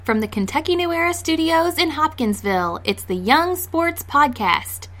From the Kentucky New Era Studios in Hopkinsville, it's the Young Sports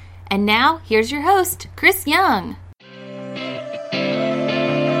Podcast. And now, here's your host, Chris Young.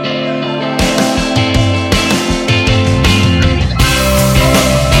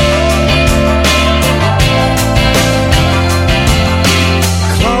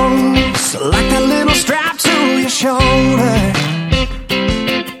 Close like that little strap to your shoulder.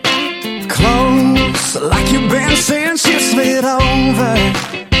 Close like you've been since you slid over.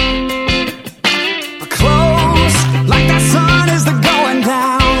 Close like that sun is the going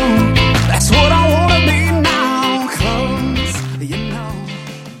down. That's what I want to be now. Close, you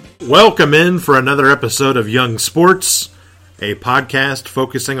know. Welcome in for another episode of Young Sports, a podcast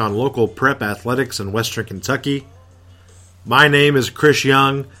focusing on local prep athletics in Western Kentucky. My name is Chris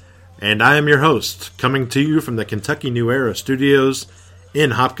Young, and I am your host, coming to you from the Kentucky New Era Studios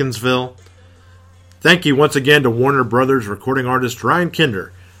in Hopkinsville. Thank you once again to Warner Brothers recording artist Ryan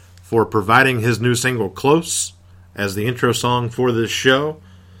Kinder for providing his new single, Close, as the intro song for this show.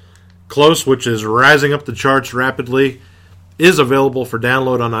 Close, which is rising up the charts rapidly, is available for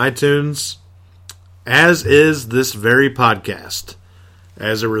download on iTunes, as is this very podcast.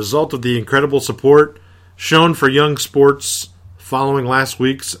 As a result of the incredible support shown for Young Sports following last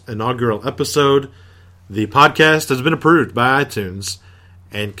week's inaugural episode, the podcast has been approved by iTunes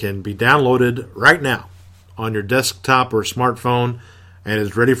and can be downloaded right now on your desktop or smartphone and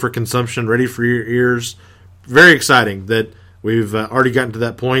is ready for consumption, ready for your ears. Very exciting that we've already gotten to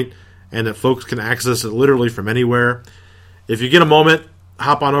that point and that folks can access it literally from anywhere. If you get a moment,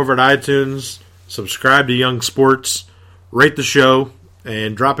 hop on over to iTunes, subscribe to Young Sports, rate the show,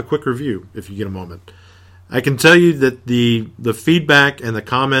 and drop a quick review if you get a moment. I can tell you that the feedback and the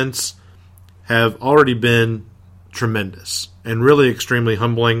comments have already been tremendous and really extremely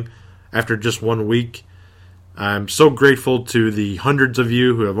humbling after just 1 week. I'm so grateful to the hundreds of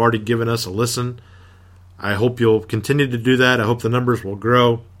you who have already given us a listen. I hope you'll continue to do that. I hope the numbers will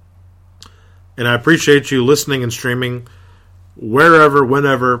grow. And I appreciate you listening and streaming wherever,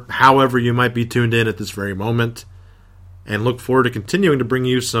 whenever, however you might be tuned in at this very moment. And look forward to continuing to bring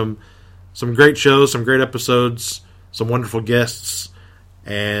you some great shows, some great episodes, some wonderful guests.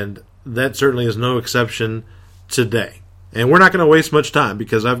 And that certainly is no exception today. And we're not going to waste much time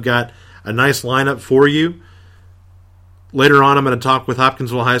because I've got a nice lineup for you. Later on, I'm going to talk with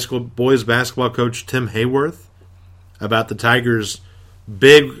Hopkinsville High School boys basketball coach Tim Hayworth about the Tigers'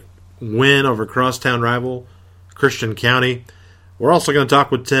 big win over crosstown rival Christian County. We're also going to talk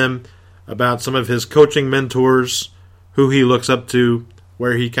with Tim about some of his coaching mentors, who he looks up to,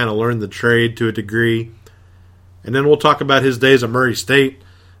 where he kind of learned the trade to a degree. And then we'll talk about his days at Murray State,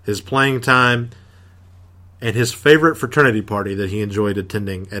 his playing time, and his favorite fraternity party that he enjoyed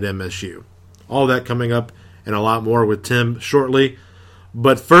attending at MSU. All that coming up and a lot more with Tim shortly.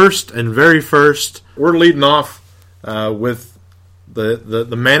 But first, and very first, we're leading off with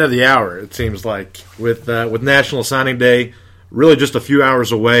the man of the hour, it seems like, with National Signing Day really just a few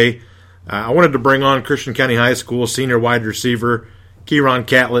hours away. I wanted to bring on Christian County High School senior wide receiver Kieron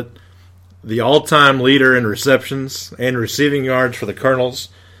Catlett, the all-time leader in receptions and receiving yards for the Colonels.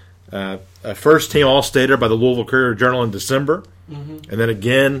 A first-team All-Stater by the Louisville Courier-Journal in December, and then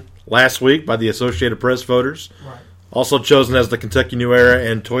again last week by the Associated Press voters. Right. Also chosen as the Kentucky New Era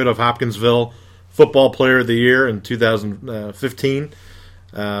and Toyota of Hopkinsville Football Player of the Year in 2015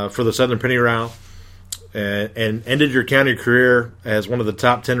 for the Southern Pennyroyal, and ended your county career as one of the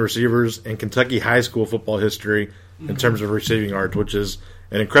top 10 receivers in Kentucky high school football history in terms of receiving yards, which is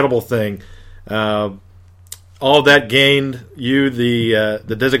an incredible thing. All of that gained you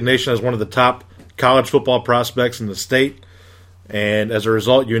the designation as one of the top college football prospects in the state, and as a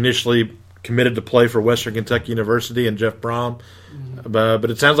result, you initially committed to play for Western Kentucky University and Jeff Brom. But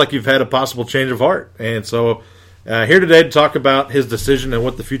it sounds like you've had a possible change of heart, and so here today to talk about his decision and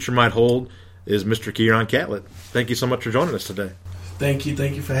what the future might hold is Mr. Kieron Catlett. Thank you so much for joining us today. Thank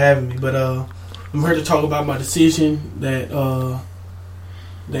you for having me. But I'm here to talk about my decision that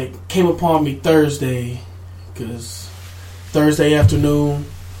came upon me Thursday. Because Thursday afternoon,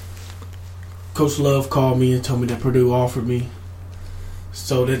 Coach Love called me and told me that Purdue offered me.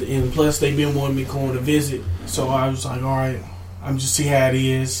 So that, and plus they've been wanting me going to visit. So I was like, all right, I'm just see how it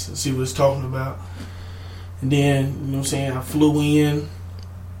is, see what it's talking about. And then, you know what I'm saying, I flew in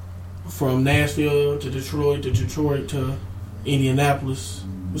from Nashville to Detroit to Indianapolis.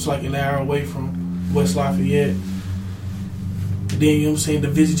 It was like an hour away from West Lafayette. And then, you know what I'm saying, the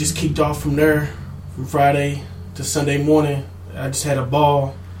visit just kicked off from there. From Friday to Sunday morning, I just had a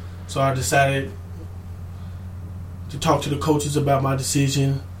ball. So I decided to talk to the coaches about my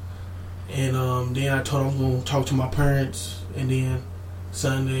decision. And then I told them I was going to talk to my parents. And then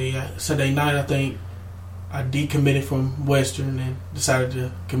Sunday night, I think I decommitted from Western and decided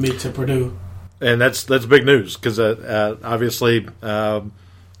to commit to Purdue. And that's big news because obviously and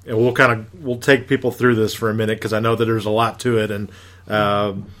we'll take people through this for a minute because I know that there's a lot to it, and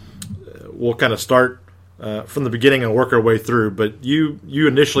we'll kind of start from the beginning and work our way through. But you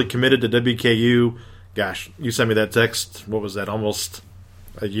initially committed to WKU. Gosh, you sent me that text. What was that? Almost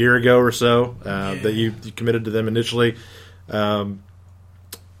a year ago or so that you committed to them initially.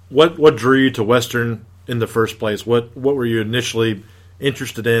 What drew you to Western in the first place? What were you initially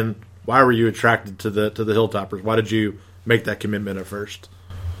interested in? Why were you attracted to the Hilltoppers? Why did you make that commitment at first?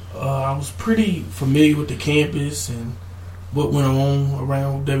 I was pretty familiar with the campus and what went on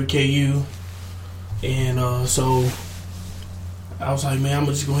around WKU, and so I was like, man, I'm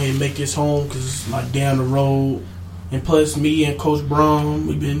gonna just go ahead and make this home because it's like down the road. And plus, me and Coach Brown,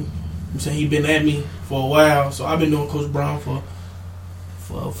 he's been at me for a while, so I've been knowing Coach Brown for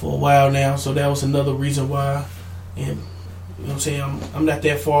a while now. So that was another reason why. And you know what I'm saying, I'm not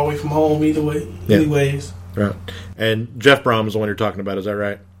that far away from home either way. Yeah. Anyways, right. And Jeff Brown is the one you're talking about, is that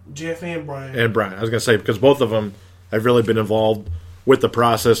right? Jeff and Brian. And Brian. I was gonna say because both of them have really been involved with the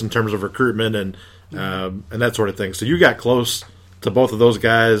process in terms of recruitment and that sort of thing. So you got close to both of those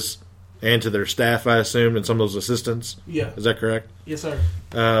guys and to their staff, I assume, and some of those assistants. Yeah. Is that correct? Yes, sir.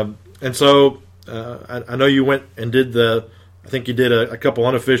 And so I know you went and did I think you did a couple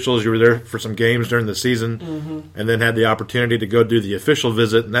unofficials. You were there for some games during the season and then had the opportunity to go do the official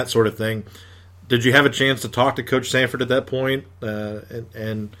visit and that sort of thing. Did you have a chance to talk to Coach Sanford at that point?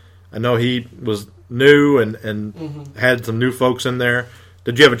 And I know he was new and had some new folks in there.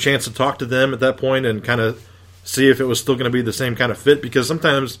 Did you have a chance to talk to them at that point and kind of see if it was still going to be the same kind of fit? Because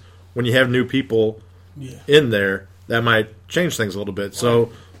sometimes when you have new people in there, that might change things a little bit.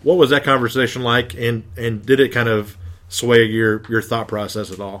 So what was that conversation like, and did it kind of sway your thought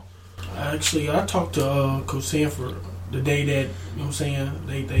process at all? Actually, I talked to Coach Sanford the day that, you know what I'm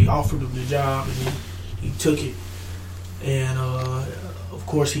saying, they offered him the job, and he took it. And, of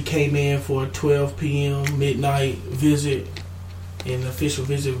course, he came in for a 12 p.m. midnight visit, and the official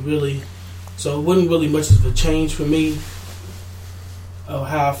visit really. So it wasn't really much of a change for me of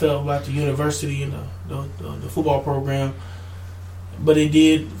how I felt about the university and the football program. But it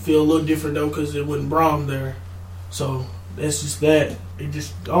did feel a little different, though, because it wasn't Brom there. So that's just that.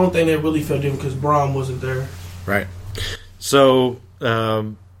 The only thing that really felt different because Brom wasn't there. Right. So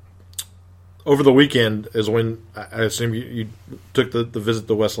over the weekend is when I assume you took the visit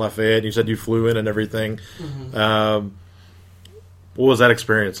to West Lafayette. You said you flew in and everything. What was that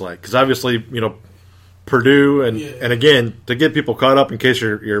experience like? Because obviously, Purdue and again, to get people caught up in case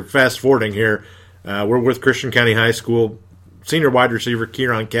you're fast forwarding here, we're with Christian County High School. Senior wide receiver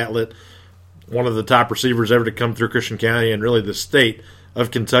Kieran Catlett, one of the top receivers ever to come through Christian County and really the state of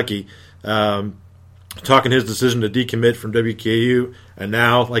Kentucky, talking his decision to decommit from WKU and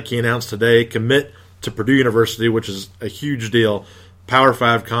now, like he announced today, commit to Purdue University, which is a huge deal, Power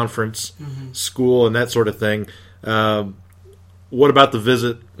 5 conference school and that sort of thing. What about the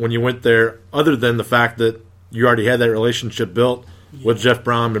visit when you went there, other than the fact that you already had that relationship built with Jeff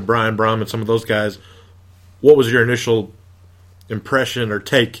Brom and Brian Brom and some of those guys? What was your initial impression or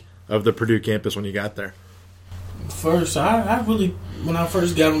take of the Purdue campus when you got there? First, I really, when I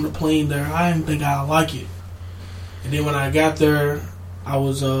first got on the plane there, I didn't think I'd like it. And then when I got there, I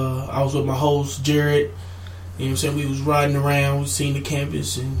was with my host, Jared. You know what I'm saying? We was riding around, we seen the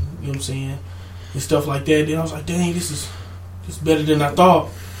campus and, you know what I'm saying, and stuff like that. Then I was like, dang, this is better than I thought.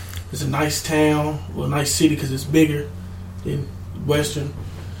 It's a nice town, a nice city because it's bigger than Western.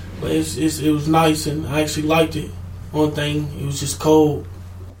 But it was nice, and I actually liked it. One thing, it was just cold.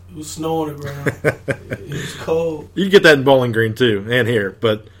 It was snow on the ground. It was cold. You get that in Bowling Green too, and here,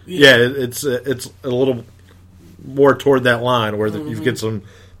 but it's a little more toward that line where you get some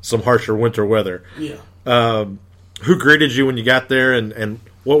harsher winter weather. Yeah. Who greeted you when you got there, and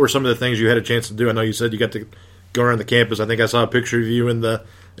what were some of the things you had a chance to do? I know you said you got to go around the campus. I think I saw a picture of you in the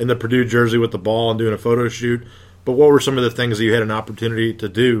Purdue jersey with the ball and doing a photo shoot. But what were some of the things that you had an opportunity to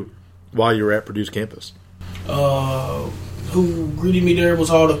do while you were at Purdue's campus? Who greeted me there was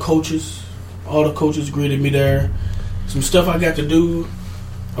all the coaches. All the coaches greeted me there. Some stuff I got to do.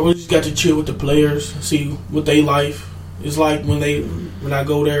 I really just got to chill with the players, see what they life is like when I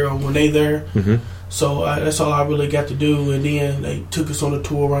go there or when they there. So that's all I really got to do. And then they took us on a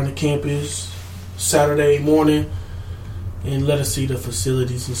tour around the campus Saturday morning and let us see the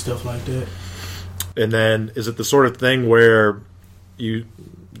facilities and stuff like that. And then is it the sort of thing where you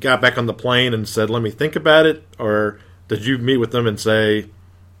got back on the plane and said, let me think about it? Or did you meet with them and say,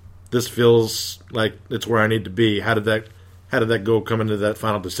 this feels like it's where I need to be? How did that how did that go coming to that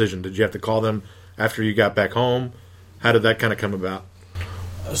final decision? Did you have to call them after you got back home? How did that kind of come about?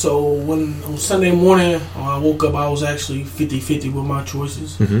 So on Sunday morning, when I woke up, I was actually 50-50 with my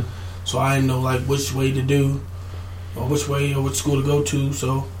choices. Mm-hmm. So I didn't know like which way to do, or which school to go to.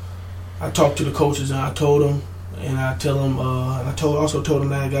 So I talked to the coaches and I told them, and I also told them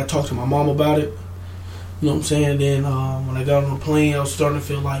that I got to talk to my mom about it. You know what I'm saying? Then when I got on the plane, I was starting to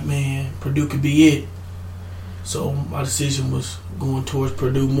feel like, man, Purdue could be it. So my decision was going towards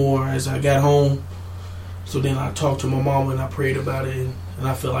Purdue more as I got home. So then I talked to my mom and I prayed about it, and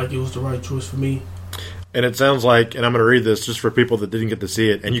I felt like it was the right choice for me. And it sounds like, and I'm going to read this just for people that didn't get to see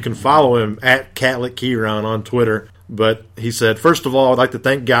it, and you can follow him at Catholic Keyron on Twitter. But he said, first of all, I'd like to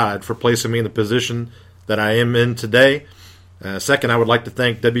thank God for placing me in the position that I am in today. Second, I would like to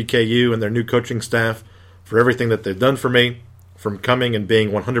thank WKU and their new coaching staff for everything that they've done for me, from coming and being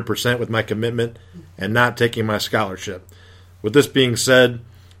 100% with my commitment and not taking my scholarship. With this being said,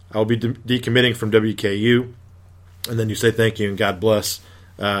 I will be decommitting from WKU. And then you say thank you and God bless.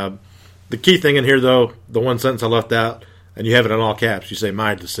 The key thing in here, though, the one sentence I left out, and you have it in all caps, you say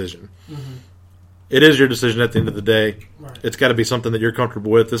my decision. Mm-hmm. It is your decision at the end of the day. Right. It's got to be something that you're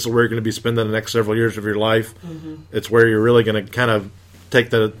comfortable with. This is where you're going to be spending the next several years of your life. Mm-hmm. It's where you're really going to kind of take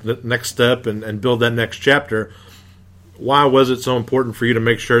the next step and build that next chapter. Why was it so important for you to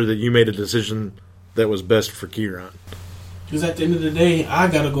make sure that you made a decision that was best for Keyron? Because at the end of the day, I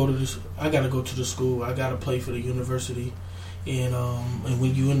gotta go to this. I gotta go to the school. I gotta play for the university. And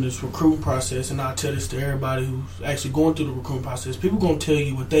when you're in this recruiting process, and I tell this to everybody who's actually going through the recruiting process, people gonna tell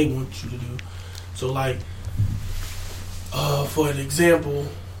you what they want you to do. So like, for an example,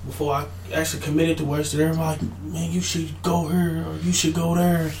 before I actually committed to Western, everybody like, man, you should go here or you should go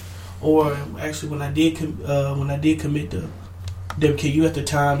there. Or actually, when I did commit to WKU at the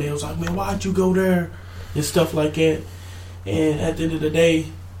time, they was like, man, why'd you go there and stuff like that. And at the end of the day,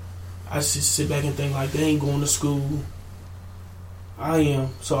 I just sit back and think like, they ain't going to school. I am.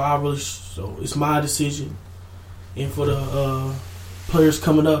 So it's my decision. And for the players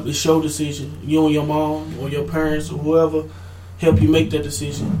coming up, it's your decision. You and your mom or your parents or whoever help you make that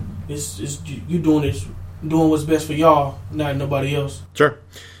decision. It's you doing what's best for y'all, not nobody else. Sure.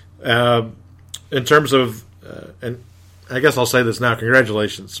 In terms of, and I guess I'll say this now,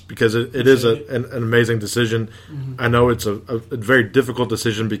 congratulations, because it is an amazing decision. Mm-hmm. I know it's a very difficult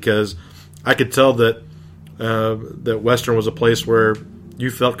decision because I could tell that that Western was a place where you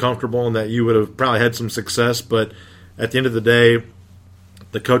felt comfortable and that you would have probably had some success, but at the end of the day,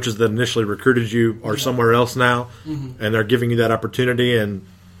 the coaches that initially recruited you are somewhere else now, mm-hmm. and they're giving you that opportunity, and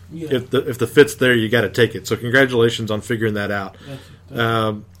if the fit's there, you got to take it. So congratulations on figuring that out.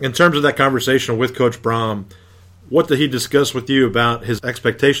 In terms of that conversation with Coach Brohm, what did he discuss with you about his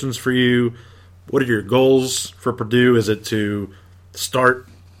expectations for you? What are your goals for Purdue? Is it to start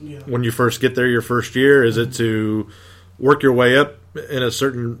when you first get there your first year? Is it to work your way up in a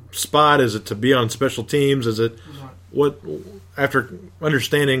certain spot? Is it to be on special teams? Is it what? After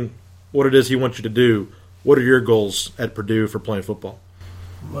understanding what it is he wants you to do, what are your goals at Purdue for playing football?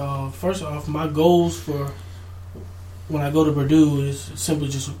 Well, first off, my goals for when I go to Purdue is simply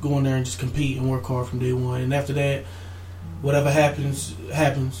just going there and just compete and work hard from day one. And after that, whatever happens,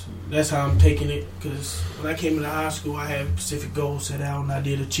 happens. That's how I'm taking it. Because when I came into high school, I had specific goals set out and I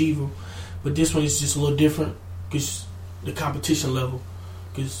did achieve them. But this one is just a little different because the competition level.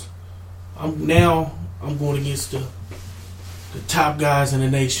 Because I'm going against the top guys in the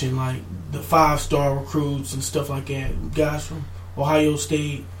nation, like the 5-star recruits and stuff like that. Guys from Ohio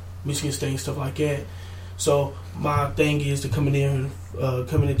State, Michigan State, and stuff like that. So my thing is to coming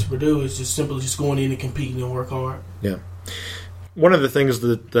into Purdue is just simply just going in and competing and work hard. Yeah. One of the things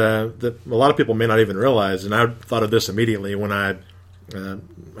that a lot of people may not even realize, and I thought of this immediately when I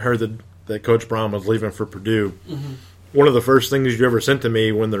heard that Coach Brohm was leaving for Purdue. Mm-hmm. One of the first things you ever sent to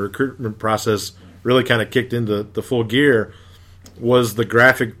me when the recruitment process really kind of kicked into the full gear was the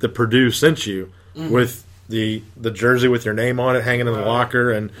graphic that Purdue sent you with the jersey with your name on it hanging in the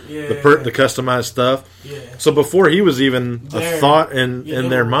locker and the customized stuff. Yeah. So before he was even a thought in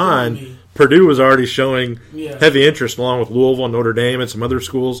their mind, Purdue was already showing heavy interest along with Louisville and Notre Dame and some other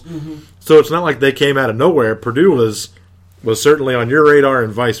schools. Mm-hmm. So it's not like they came out of nowhere. Purdue was certainly on your radar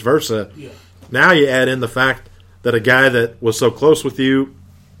and vice versa. Yeah. Now you add in the fact that a guy that was so close with you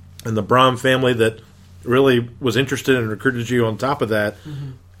and the Brohm family that really was interested and recruited you on top of that,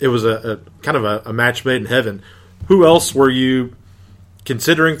 it was a kind of a match made in heaven. Who else were you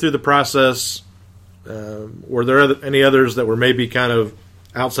considering through the process? Were there any others that were maybe kind of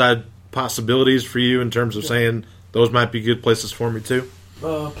outside possibilities for you in terms of saying those might be good places for me too?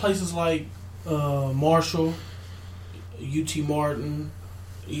 Places like Marshall UT Martin,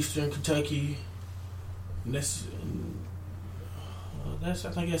 Eastern Kentucky. And that's I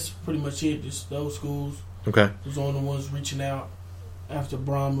think that's pretty much it. Just those schools. Okay. Was on the ones reaching out after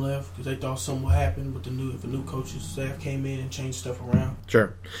Brom left because they thought something would happen with if a new coaching staff came in and changed stuff around.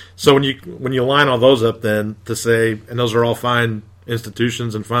 Sure. So when you line all those up, then to say, and those are all fine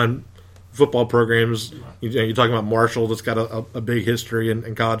institutions and fine football programs. Right. You're talking about Marshall, that's got a big history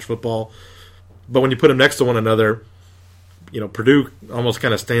in college football. But when you put them next to one another, Purdue almost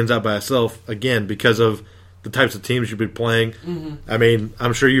kind of stands out by itself again because of the types of teams you've been playing. Mm-hmm. I mean,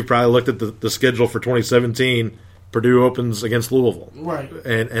 I'm sure you've probably looked at the schedule for 2017. Purdue opens against Louisville, right,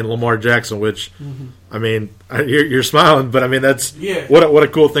 and Lamar Jackson. Which, mm-hmm. I mean, you're smiling, but I mean that's yeah. What a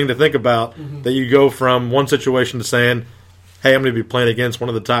cool thing to think about. Mm-hmm. That you go from one situation to saying, "Hey, I'm going to be playing against one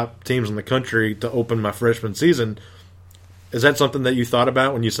of the top teams in the country to open my freshman season." Is that something that you thought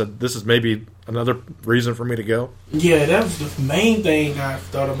about when you said this is maybe another reason for me to go? Yeah, that was the main thing I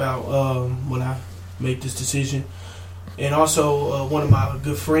thought about when I made this decision. And also one of my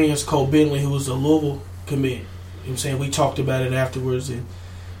good friends, Cole Bentley, who was a Louisville commit. You know what I'm saying? We talked about it afterwards, and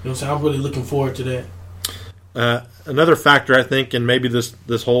I'm saying? I'm really looking forward to that. Another factor, I think, in maybe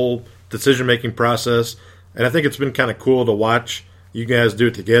this whole decision-making process, and I think it's been kind of cool to watch you guys do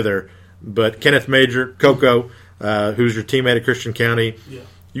it together, but Kenneth Major, Coco, who's your teammate at Christian County, yeah.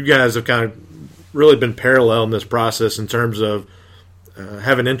 You guys have kind of really been parallel in this process in terms of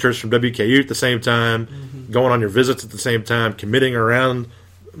having interest from WKU at the same time, mm-hmm. going on your visits at the same time, committing around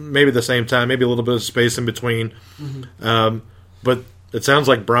maybe the same time, maybe a little bit of space in between. Mm-hmm. But it sounds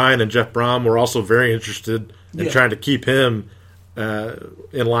like Brian and Jeff Brom were also very interested in trying to keep him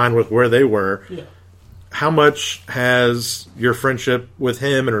in line with where they were. Yeah. How much has your friendship with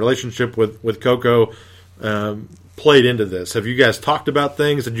him and relationship with Coco played into this? Have you guys talked about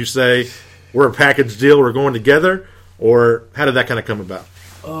things? Did you say, we're a package deal, we're going together? Or how did that kind of come about?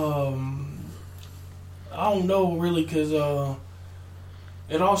 I don't know really because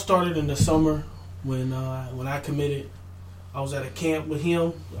it all started in the summer when I committed. I was at a camp with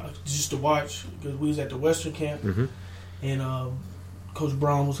him just to watch because we was at the Western camp. Mm-hmm. And Coach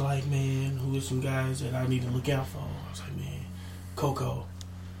Brown was like, man, who is some guys that I need to look out for? I was like, man, Coco,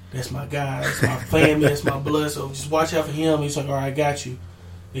 that's my guy. That's my family. That's my blood. So just watch out for him. He's like, all right, I got you.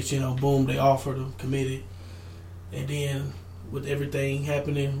 It's, boom, they offered him, committed. And then with everything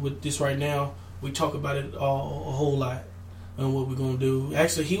happening with this right now, we talk about it a whole lot and what we're going to do.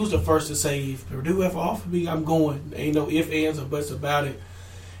 Actually, he was the first to say, if Purdue ever offered me, I'm going. Ain't no ifs, ands, or buts about it.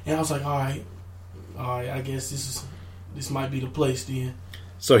 And I was like, all right, I guess this might be the place then.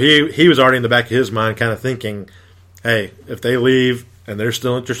 So he was already in the back of his mind kind of thinking, hey, if they leave and they're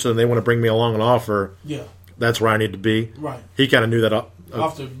still interested and they want to bring me along an offer, yeah, that's where I need to be. Right. He kind of knew that.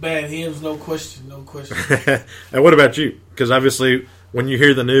 Off the bad hands, no question. And what about you? Because obviously when you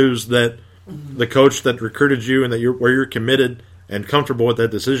hear the news that mm-hmm. the coach that recruited you and that where you're committed and comfortable with that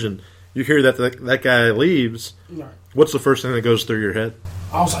decision, you hear that guy leaves, right. What's the first thing that goes through your head?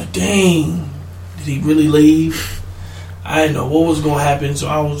 I was like, dang, did he really leave? I didn't know what was going to happen, so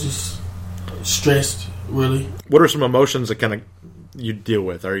I was just stressed, really. What are some emotions that kind of you deal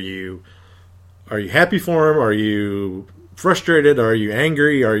with? Are you happy for him? Are you frustrated? Are you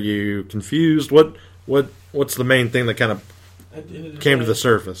angry? Are you confused? What's the main thing that kind of came to the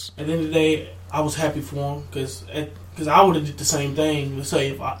surface? At the end of the day, I was happy for him because I would have did the same thing. Let's say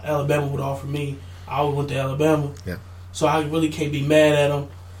if Alabama would offer me, I would have went to Alabama. Yeah. So I really can't be mad at him.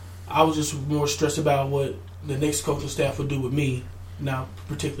 I was just more stressed about what the next coaching staff would do with me, not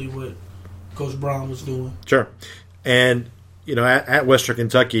particularly what Coach Brown was doing. Sure. And, at Western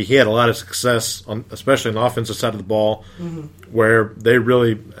Kentucky, he had a lot of success, especially on the offensive side of the ball, mm-hmm. where they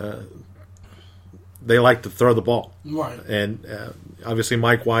really they like to throw the ball. Right. And obviously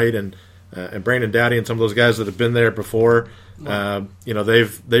Mike White and Brandon Dowdy and some of those guys that have been there before, right.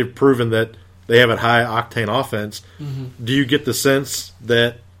 They've proven that they have a high-octane offense. Mm-hmm. Do you get the sense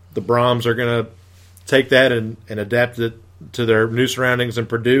that the Broms are going to take that and adapt it to their new surroundings in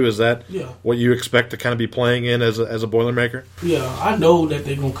Purdue? Is that what you expect to kind of be playing in as a Boilermaker? Yeah, I know that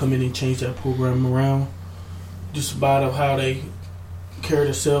they're going to come in and change that program around. Just about how they carry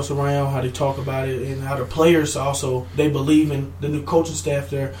themselves around, how they talk about it, and how the players also, they believe in the new coaching staff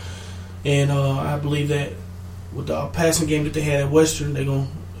there. And I believe that with the passing game that they had at Western, they're going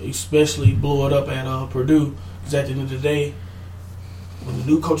to especially blow it up at Purdue. Because at the end of the day, when the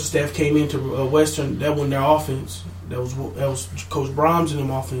new coaching staff came into Western, that wasn't their offense. That was Coach Brahms and them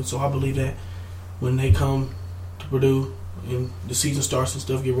offense. So I believe that when they come to Purdue and the season starts and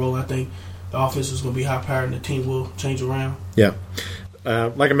stuff get rolling, I think the offense is going to be high powered and the team will change around. Yeah.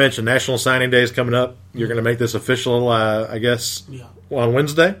 like I mentioned, National Signing Day is coming up. You're going to make this official, I guess, on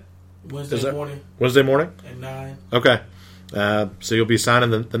Wednesday? Wednesday morning. Wednesday morning? At 9. Okay. So you'll be signing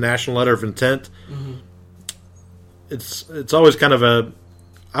the National Letter of Intent. Mm-hmm. It's always kind of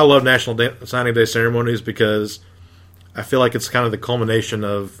I love National Signing Day ceremonies because I feel like it's kind of the culmination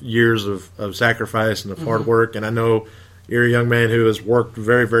of years of sacrifice and of hard work. And I know you're a young man who has worked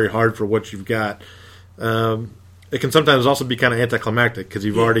very, very hard for what you've got. It can sometimes also be kind of anticlimactic because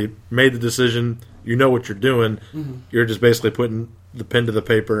you've already made the decision. You know what you're doing. Mm-hmm. You're just basically putting the pen to the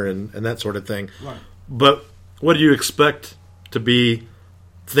paper and that sort of thing. Right. But what do you expect to be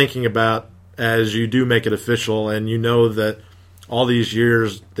thinking about as you do make it official and you know that all these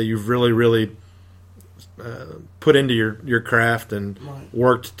years that you've really, really put into your craft and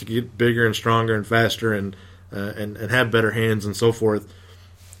worked to get bigger and stronger and faster and have better hands and so forth?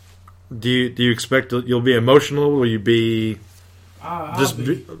 Do you expect you'll be emotional? Will you be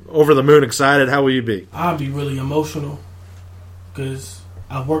over the moon excited? How will you be? I'll be really emotional because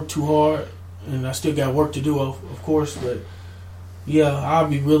I worked too hard and I still got work to do, of course. But yeah, I'll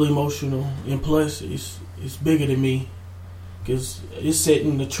be really emotional. And plus, it's bigger than me because it's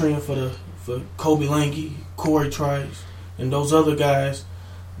setting the trend for Kobe Lange, Corey Trice, and those other guys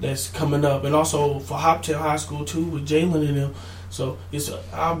that's coming up, and also for Hoptown High School too with Jalen and them. So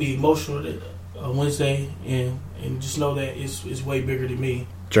I'll be emotional Wednesday and just know that it's way bigger than me.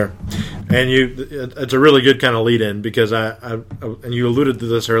 Sure, and it's a really good kind of lead in because I and you alluded to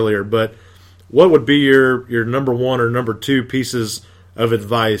this earlier, but what would be your number one or number two pieces of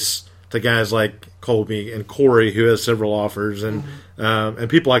advice to guys like Colby and Corey who has several offers and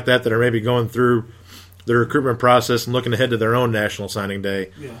people like that are maybe going through the recruitment process and looking ahead to their own National Signing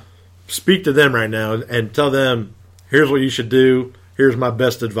Day? Yeah. Speak to them right now and tell them, here's what you should do. Here's my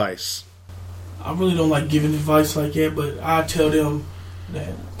best advice. I really don't like giving advice like that, but I tell them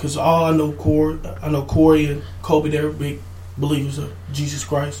that because I know Corey and Kobe, they're big believers of Jesus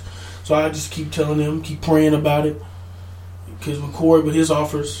Christ. So I just keep telling them, keep praying about it. Because with Corey, with his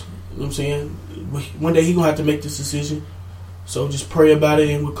offers, you know what I'm saying, one day he's going to have to make this decision. So just pray about it.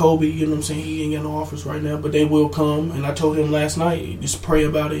 And with Kobe, you know what I'm saying, he ain't got no offers right now, but they will come. And I told him last night, just pray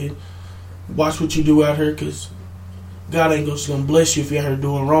about it and watch what you do out here because God ain't just going to bless you if you're out here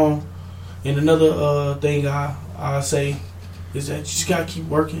doing wrong. And another thing I say is that you just got to keep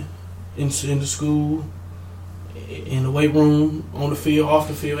working in the school, in the weight room, on the field, off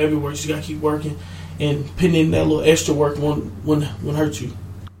the field, everywhere. You just got to keep working. And putting in that little extra work won't hurt you.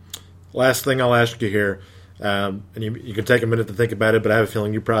 Last thing I'll ask you here, and you can take a minute to think about it, but I have a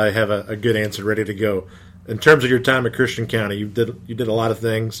feeling you probably have a good answer ready to go. In terms of your time at Christian County, you did a lot of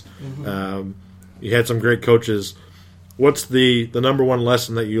things. Mm-hmm. You had some great coaches. What's the number one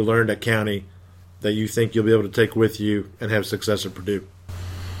lesson that you learned at County that you think you'll be able to take with you and have success at Purdue?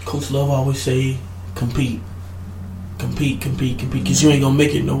 Coach Love always say, compete, because you ain't going to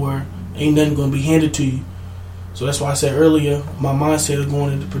make it nowhere. Ain't nothing going to be handed to you. So that's why I said earlier, my mindset of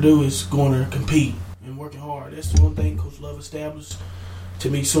going into Purdue is going to compete and working hard. That's the one thing Coach Love established to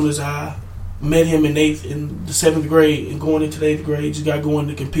me as soon as I met him in the 7th grade and going into the 8th grade. You just got to go in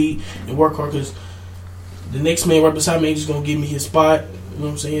to compete and work hard because the next man right beside me ain't just going to give me his spot. You know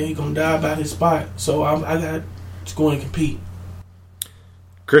what I'm saying? He's going to die about his spot. So I got to go in and compete.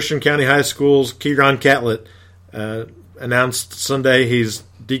 Christian County High School's Kieron Catlett announced Sunday he's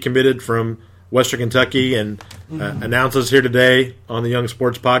decommitted from Western Kentucky and announces here today on the Young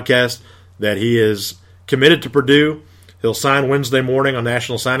Sports Podcast that he is committed to Purdue. He'll sign Wednesday morning on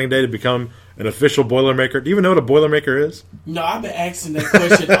National Signing Day to become an official Boilermaker. Do you even know what a Boilermaker is? No, I've been asking that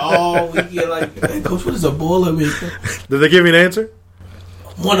question all week. Like, hey, Coach, what is a Boilermaker? Did they give you an answer?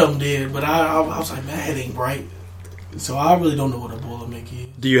 One of them did, but I was like, man, that ain't right. So I really don't know what a Boilermaker is.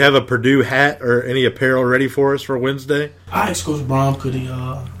 Do you have a Purdue hat or any apparel ready for us for Wednesday? I asked Coach Brown, could he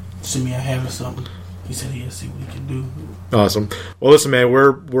send me a hat or something? He said he'll see what he can do. Awesome. Well, listen, man,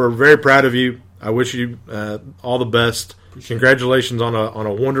 we're very proud of you. I wish you all the best. Congratulations on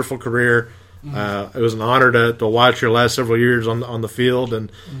a wonderful career. It was an honor to watch your last several years on the field,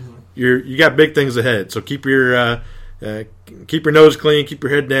 and you got big things ahead. So keep your nose clean, keep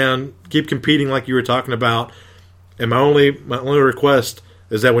your head down, keep competing like you were talking about. And my only request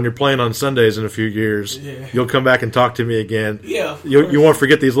is that when you're playing on Sundays in a few years, you'll come back and talk to me again. Yeah, you won't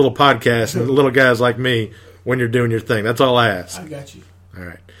forget these little podcasts and little guys like me when you're doing your thing. That's all I ask. I got you. All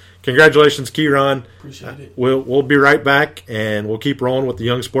right. Congratulations, Kieron. Appreciate it. We'll be right back, and we'll keep rolling with the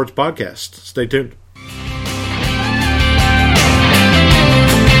Young Sports Podcast. Stay tuned.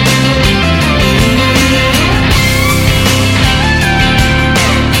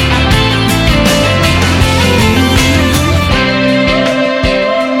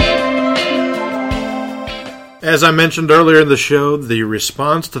 As I mentioned earlier in the show, the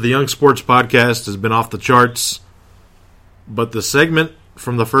response to the Young Sports Podcast has been off the charts, but the segment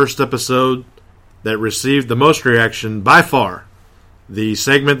from the first episode that received the most reaction by far, the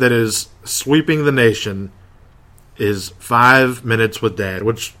segment that is sweeping the nation, is 5 Minutes with Dad,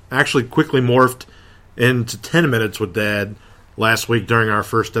 which actually quickly morphed into 10 Minutes with Dad last week during our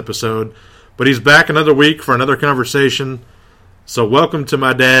first episode. But he's back another week for another conversation. So welcome to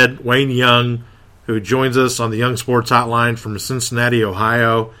my dad, Wayne Young, who joins us on the Young Sports Hotline from Cincinnati,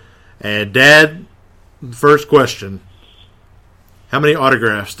 Ohio. And Dad, first question, how many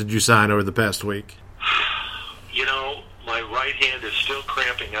autographs did you sign over the past week? You know, my right hand is still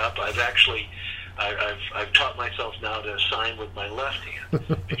cramping up. I've taught myself now to sign with my left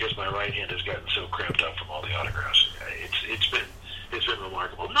hand because my right hand has gotten so cramped up from all the autographs. It's been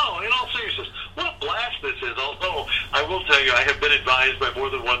remarkable. No, in all seriousness, what a blast this is. Although I will tell you, I have been advised by more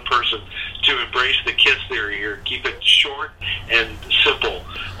than one person to embrace the KISS theory here. Keep it short and simple,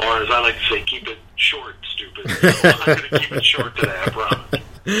 or as I like to say, keep it short, stupid. So I'm going to keep it short today, I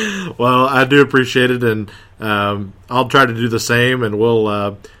promise. Well, I do appreciate it, and I'll try to do the same, and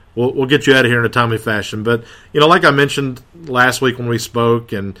we'll get you out of here in a timely fashion. But, like I mentioned last week when we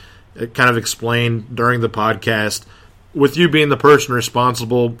spoke and it kind of explained during the podcast, with you being the person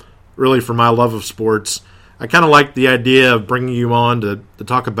responsible really for my love of sports, I kind of like the idea of bringing you on to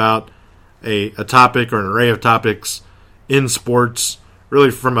talk about a topic or an array of topics in sports,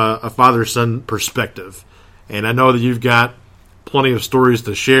 really from a father-son perspective. And I know that you've got plenty of stories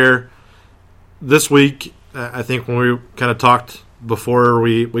to share. This week, I think when we kind of talked before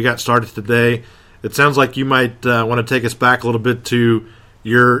we got started today, it sounds like you might want to take us back a little bit to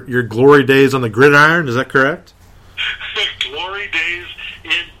your glory days on the gridiron. Is that correct? Glory days,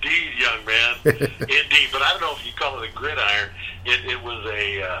 indeed, young man. Indeed. But I don't know if you call it a gridiron. It was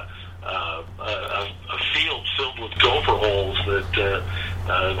a field filled with gopher holes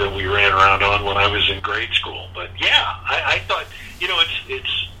that we ran around on when I was in grade school. But yeah, I thought,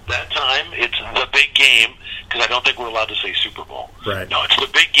 it's that time. It's the big game, because I don't think we're allowed to say Super Bowl. Right. No, it's the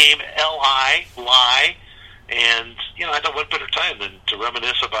big game, L-I, and I thought what better time than to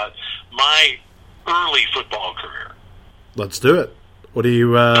reminisce about my early football career. Let's do it. What do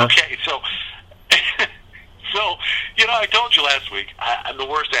you... Okay, so I told you last week, I'm the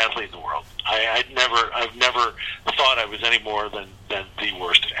worst athlete in the world. I've never thought I was any more than the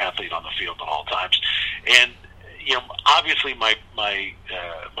worst athlete on the field at all times. And, obviously my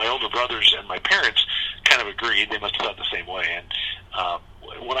older brothers and my parents kind of agreed. They must have thought the same way. And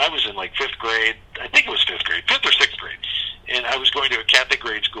when I was in, fifth grade, I think it was fifth or sixth grade, and I was going to a Catholic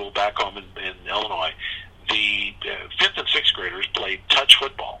grade school back home in Illinois, the fifth and sixth graders played touch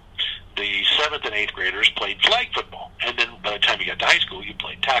football. The seventh and eighth graders played flag football. And then by the time you got to high school, you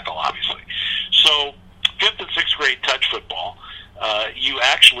played tackle, obviously. So fifth and sixth grade touch football, you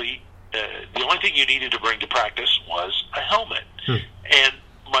actually, the only thing you needed to bring to practice was a helmet. And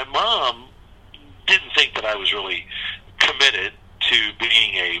my mom didn't think that I was really committed to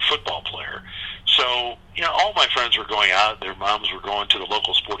being a football player. So, all my friends were going out. Their moms were going to the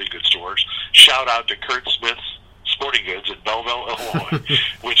local sporting goods stores. Shout out to Kurt Smith's Sporting Goods in Belleville, Illinois,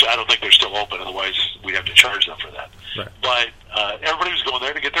 which I don't think they're still open. Otherwise, we'd have to charge them for that. Right. But everybody was going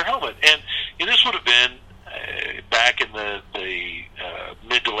there to get their helmet. And this would have been back in the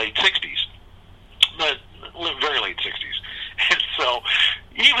mid to late 60s, very late 60s. And so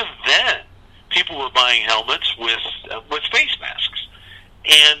even then, people were buying helmets with face masks.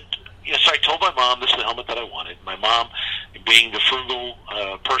 And so I told my mom this is the helmet that I wanted. My mom, being the frugal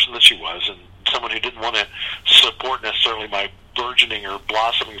person that she was, and someone who didn't want to support necessarily my burgeoning or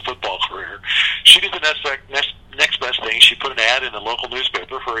blossoming football career, she did the next best thing. She put an ad in the local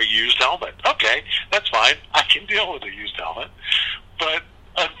newspaper for a used helmet. Okay, that's fine. I can deal with a used helmet. But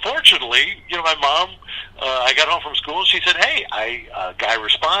unfortunately, my mom, I got home from school, and she said, hey, a guy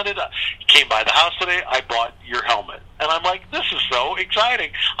responded, he came by the house today, I bought your helmet. And I'm like, this is so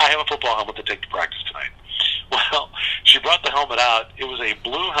exciting. I have a football helmet to take to practice tonight. Well, she brought the helmet out. It was a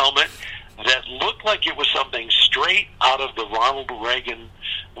blue helmet that looked like it was something straight out of the Ronald Reagan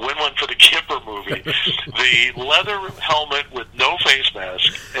Win One for the Kipper movie. The leather helmet with no face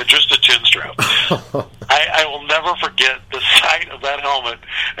mask and just a chin strap. I will never forget the sight of that helmet.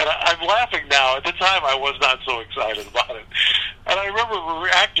 And I'm laughing now. At the time, I was not so excited about it. And I remember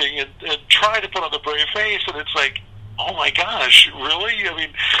reacting and trying to put on the brave face, and it's like, oh my gosh, really? I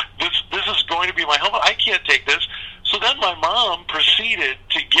mean, this is going to be my helmet. I can't take this. So then my mom proceeded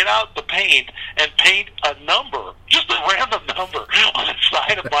to get out the paint and paint a number, just a random number, on the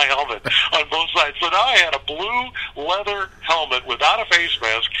side of my helmet on both sides. So now I had a blue leather helmet without a face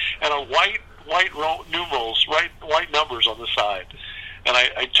mask and a white numerals, white numbers on the side. And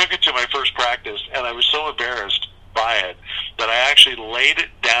I took it to my first practice, and I was so embarrassed by it that I actually laid it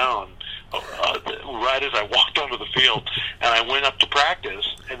down right as I walked onto the field, and I went up to practice,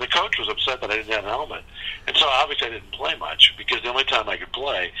 and the coach was upset that I didn't have a helmet. And so obviously I didn't play much, because the only time I could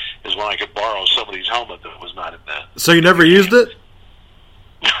play is when I could borrow somebody's helmet that was not in the... So you never used it?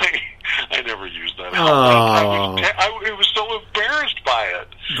 I never used that. Oh. I was so embarrassed by it.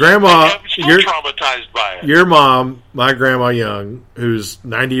 Grandma, I'm still traumatized by it. Your mom, my Grandma Young, who's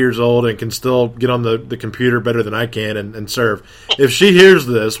 90 years old and can still get on the computer better than I can and serve. If she hears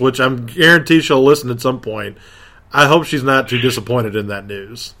this, which I'm guaranteed she'll listen at some point, I hope she's not too disappointed in that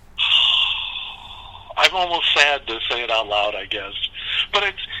news. I'm almost sad to say it out loud, I guess. But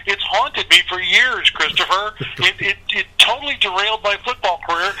it's haunted me for years, Christopher. It totally derailed my football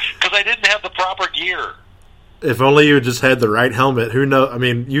career because I didn't have the proper gear. If only you just had the right helmet. Who knows? I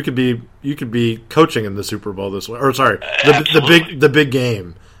mean, you could be coaching in the Super Bowl this way. Or sorry, the big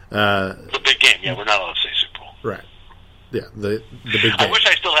game. The big game. Yeah, we're not allowed to say Super Bowl. Right. Yeah, the big game. I wish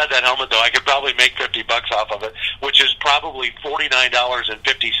I still had that helmet, though. I could probably make $50 off of it, which is probably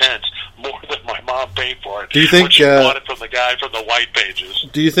 $49.50 more than my mom paid for it. Do you think when she bought it from the guy from the White Pages?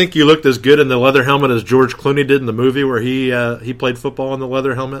 Do you think you looked as good in the leather helmet as George Clooney did in the movie where he played football in the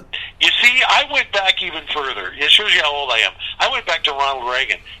leather helmet? You see, I went back even further. It shows you how old I am. I went back to Ronald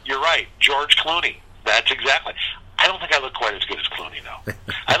Reagan. You're right, George Clooney. That's exactly. I don't think I look quite as good as Clooney, though.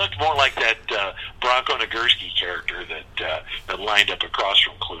 I looked more like that Bronco Nagurski character that lined up across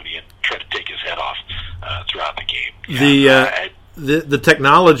from Clooney and tried to take his head off throughout the game. The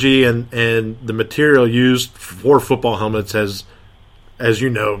technology and the material used for football helmets has, as you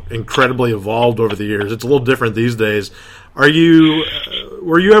know, incredibly evolved over the years. It's a little different these days. Were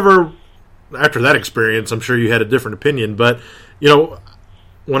you ever, after that experience, I'm sure you had a different opinion, but, you know,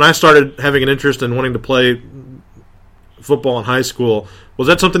 when I started having an interest in wanting to play football in high school, was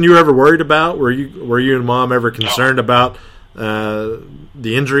that something you were ever worried about? Were you and Mom ever concerned about the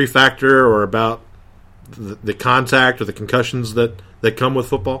injury factor or about the contact or the concussions that come with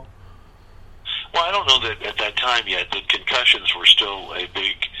football? Well, I don't know that at that time yet that concussions were still a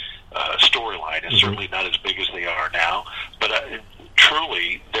big storyline, and certainly not as big as they are now. But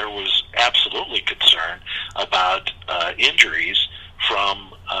truly, there was absolutely concern about injuries from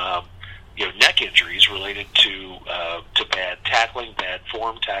neck injuries related to bad tackling, bad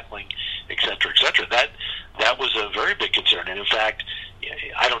form tackling, et cetera, et cetera. That was a very big concern. And in fact,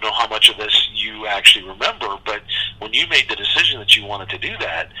 I don't know how much of this you actually remember, but when you made the decision that you wanted to do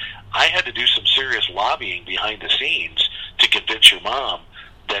that, I had to do some serious lobbying behind the scenes to convince your mom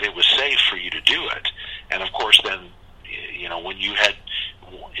that it was safe for you to do it. And of course, then, when you had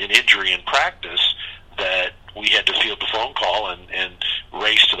an injury in practice, that we had to field the phone call and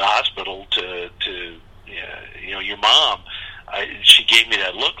race to the hospital to your mom. She gave me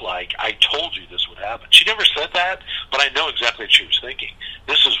that look like, I told you this would happen. She never said that, but I know exactly what she was thinking.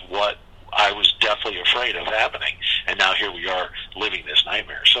 This is what I was definitely afraid of happening, and now here we are living this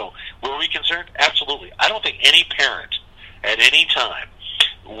nightmare. So were we concerned? Absolutely. I don't think any parent at any time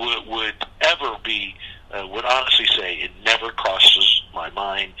would ever be, would honestly say it never crosses my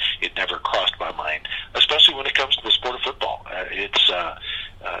mind, it never crossed my mind, especially when it comes to the sport of football. It's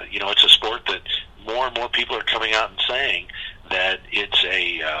a sport that more and more people are coming out and saying that it's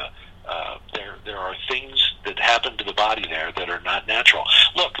there are things that happen to the body there that are not natural.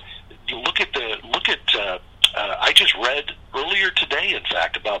 Look at I just read earlier today, in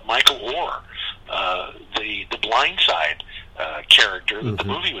fact, about Michael Orr, the Blind Side character that the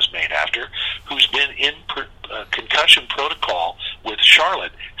movie was made after, who's been in concussion protocol with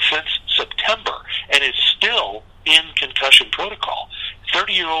Charlotte since September and is still in concussion protocol.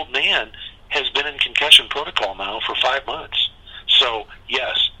 30-year-old man has been in concussion protocol now for 5 months. So,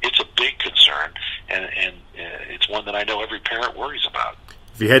 yes, it's a big concern, and it's one that I know every parent worries about.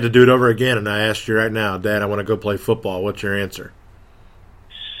 If you had to do it over again and I asked you right now, Dad, I want to go play football, what's your answer?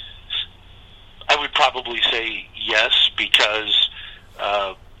 I would probably say yes, because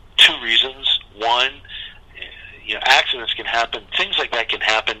two reasons. One, accidents can happen. Things like that can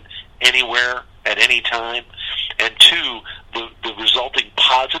happen anywhere at any time. And two, the resulting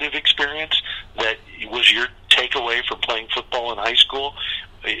positive experience that was your takeaway from playing football in high school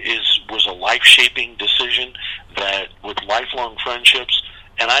was a life-shaping decision that with lifelong friendships,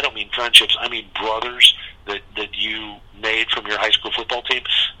 and I don't mean friendships, I mean brothers that you made from your high school football team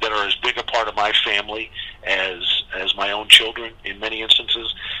that are as big a part of my family as my own children in many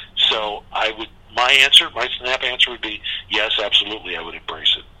instances. So my snap answer would be yes, absolutely, I would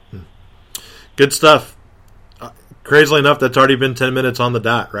embrace it. Good stuff. crazily enough, that's already been 10 minutes on the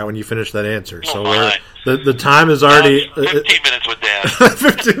dot, right when you finish that answer. So my. the time is already 15 minutes with Dad.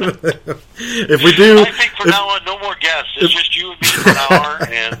 15 minutes. If we do, I think from now on, no more guests. It's just you and me for an hour,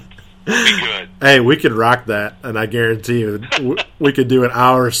 and we'll be good. Hey, we could rock that, and I guarantee you, we could do an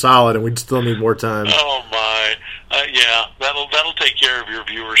hour solid, and we'd still need more time. Oh my, yeah, that'll take care of your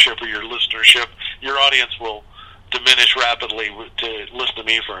viewership or your listenership. Your audience will diminish rapidly to listen to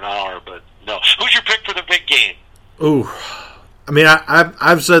me for an hour. But no, who's your pick for the big game? Ooh, I mean,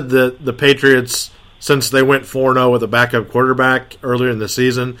 I've said that the Patriots, since they went 4-0 with a backup quarterback earlier in the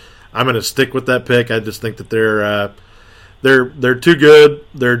season, I'm going to stick with that pick. I just think that they're too good.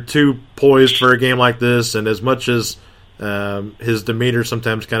 They're too poised for a game like this. And as much as his demeanor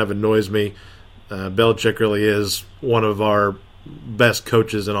sometimes kind of annoys me, Belichick really is one of our best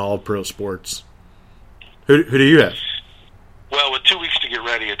coaches in all of pro sports. Who do you have? Well, with 2 weeks to get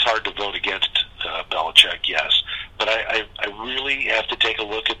ready, it's hard to vote against Belichick, yes. But I really have to take a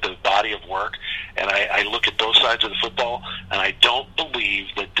look at the body of work, and I look at both sides of the football, and I don't believe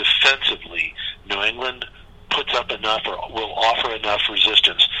that defensively New England puts up enough or will offer enough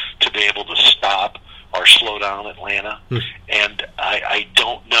resistance to be able to stop or slow down Atlanta. And I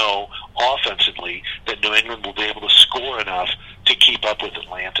don't know offensively that New England will be able to score enough to keep up with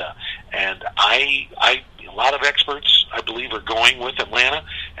Atlanta. And a lot of experts, I believe, are going with Atlanta,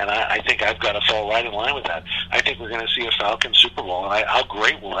 and I think I've got to fall right in line with that. I think we're going to see a Falcons Super Bowl, and how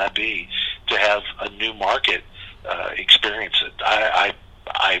great will that be to have a new market experience it? I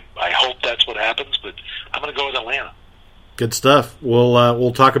hope that's what happens, but I'm going to go with Atlanta. Good stuff.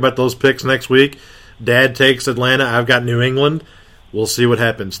 We'll talk about those picks next week. Dad takes Atlanta. I've got New England. We'll see what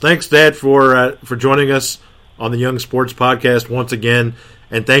happens. Thanks, Dad, for joining us on the Young Sports Podcast once again,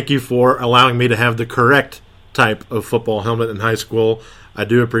 and thank you for allowing me to have the correct type of football helmet in high school. I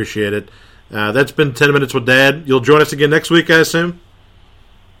do appreciate it. That's been 10 Minutes with Dad. You'll join us again next week, I assume?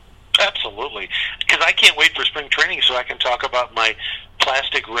 Absolutely, because I can't wait for spring training so I can talk about my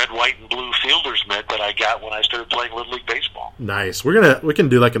plastic red, white, and blue fielder's mitt that I got when I started playing Little League Baseball. Nice. We can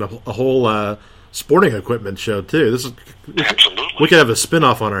do like a whole sporting equipment show too. Absolutely. We could have a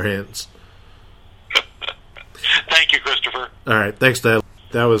spin-off on our hands. Thank you, Christopher. All right. Thanks, Dad.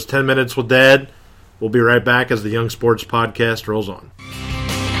 That was 10 Minutes with Dad. We'll be right back as the Young Sports Podcast rolls on.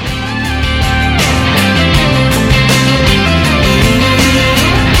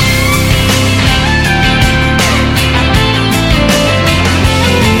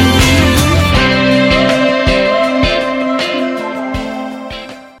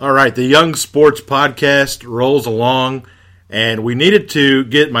 All right, the Young Sports Podcast rolls along, and we needed to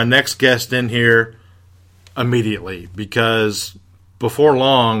get my next guest in here immediately because before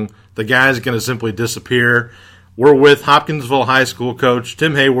long, the guy's going to simply disappear. We're with Hopkinsville High School coach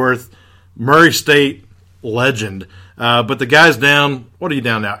Tim Hayworth, Murray State legend. But the guy's down, what are you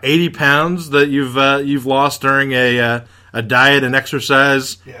down now, 80 pounds that you've lost during a diet and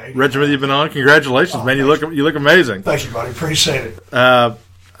exercise regimen you've been on? Congratulations, man. You look amazing. Thank you, buddy. Appreciate it.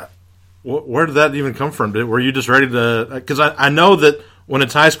 Where did that even come from? Were you just ready to – because I know that when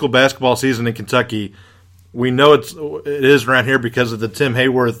it's high school basketball season in Kentucky, we know it is around here because of the Tim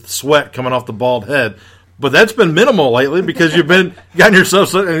Hayworth sweat coming off the bald head. But that's been minimal lately because you've gotten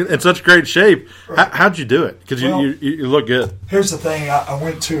yourself in such great shape. Right. How'd you do it? Because you look good. Here's the thing. I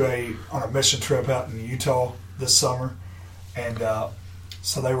went on a mission trip out in Utah this summer, and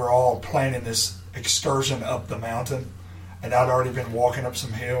so they were all planning this excursion up the mountain, and I'd already been walking up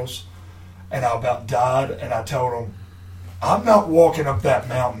some hills. And I about died, and I told them, I'm not walking up that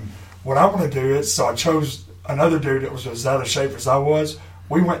mountain. What I'm going to do is, so I chose another dude that was as out of shape as I was.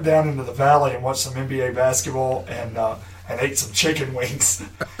 We went down into the valley and watched some NBA basketball and ate some chicken wings.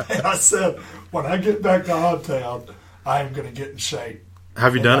 And I said, when I get back to Hoptown, I am going to get in shape.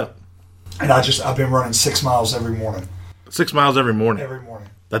 Have you done it? And I've been running 6 miles every morning. 6 miles every morning? Every morning.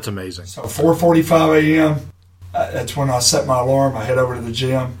 That's amazing. So 4:45 a.m., that's when I set my alarm. I head over to the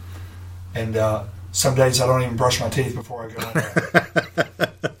gym. And some days I don't even brush my teeth before I go in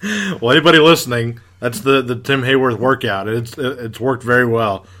there. Well, anybody listening, that's the Tim Hayworth workout. It's worked very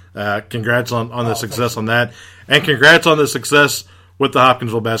well. Congrats on the success on that. And congrats on the success with the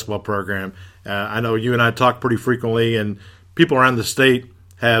Hopkinsville basketball program. I know you and I talk pretty frequently, and people around the state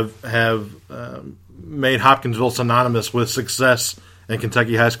have made Hopkinsville synonymous with success in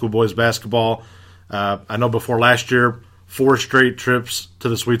Kentucky high school boys basketball. I know before last year, 4 straight trips to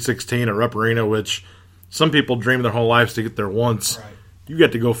the Sweet 16 at Rupp Arena, which some people dream their whole lives to get there once. Right. You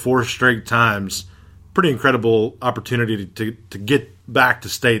get to go 4 straight times. Pretty incredible opportunity to get back to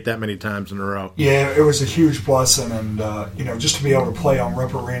state that many times in a row. Yeah, it was a huge blessing, and just to be able to play on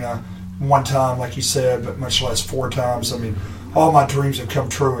Rupp Arena one time, like you said, but much less 4 times. I mean, all my dreams have come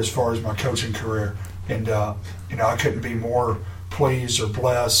true as far as my coaching career. And, I couldn't be more pleased or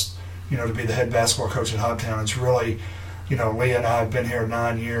blessed, to be the head basketball coach at Hoptown. It's really, Leah and I have been here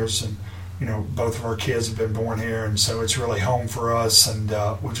 9 years, and, both of our kids have been born here, and so it's really home for us, and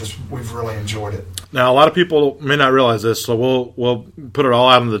we've really enjoyed it. Now, a lot of people may not realize this, so we'll put it all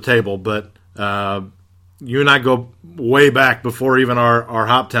out on the table, but you and I go way back before even our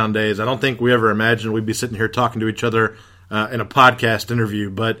Hoptown days. I don't think we ever imagined we'd be sitting here talking to each other in a podcast interview,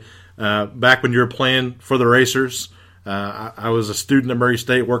 but back when you were playing for the Racers, I was a student at Murray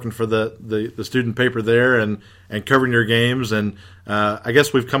State working for the student paper there and covering your games, and I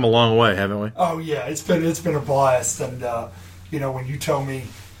guess we've come a long way, haven't we? Oh yeah, it's been a blast, and when you told me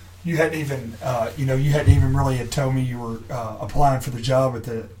you hadn't even really had told me you were applying for the job at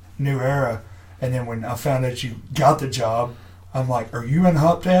the New Era, and then when I found out you got the job, I'm like, "Are you in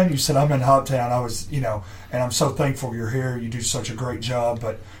Hoptown?" You said, "I'm in Hoptown." I was, and I'm so thankful you're here. You do such a great job,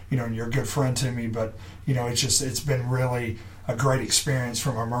 but and you're a good friend to me, but. It's been really a great experience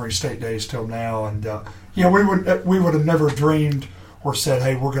from our Murray State days till now, and we would have never dreamed or said,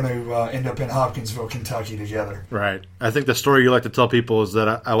 hey, we're going to end up in Hopkinsville, Kentucky together. Right. I think the story you like to tell people is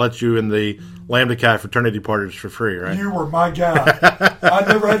that I let you in the Lambda Chi fraternity parties for free, right? You were my guy. I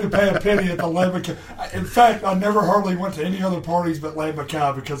never had to pay a penny at the Lambda Chi. In fact, I never hardly went to any other parties but Lambda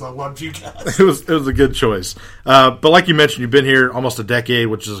Chi because I loved you guys. It was a good choice. But like you mentioned, you've been here almost a decade,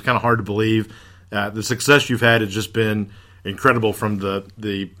 which is kind of hard to believe. The success you've had has just been incredible from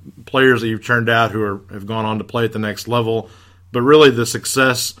the players that you've turned out who have gone on to play at the next level. But really the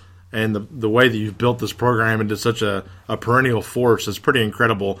success and the way that you've built this program into such a perennial force is pretty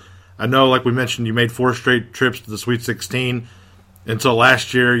incredible. I know, like we mentioned, you made 4 straight trips to the Sweet 16. Until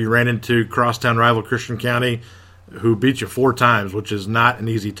last year, you ran into crosstown rival Christian County, who beat you 4 times, which is not an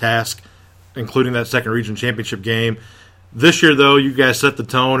easy task, including that second region championship game. This year, though, you guys set the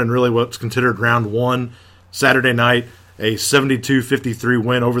tone in really what's considered round 1, Saturday night, a 72-53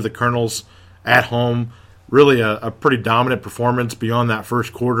 win over the Colonels at home. Really a pretty dominant performance beyond that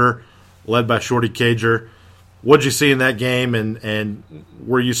first quarter, led by Shorty Cager. What did you see in that game, and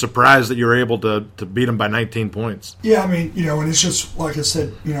were you surprised that you were able to beat them by 19 points? Yeah, I mean, and it's just, like I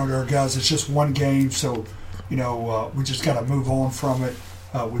said, to our guys, it's just one game, so, we just got to move on from it.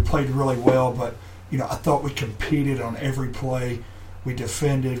 We played really well, but, I thought we competed on every play. We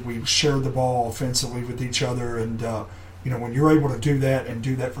defended. We shared the ball offensively with each other, and, when you're able to do that and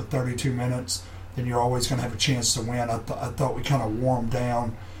do that for 32 minutes, then you're always going to have a chance to win. I thought we kind of warmed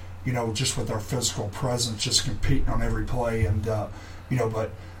down, just with our physical presence, just competing on every play. And,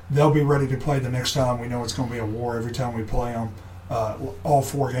 but they'll be ready to play the next time. We know it's going to be a war every time we play them. All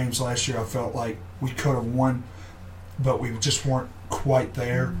 4 games last year, I felt like we could have won, but we just weren't quite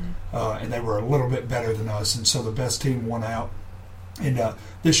there. And they were a little bit better than us. And so the best team won out. And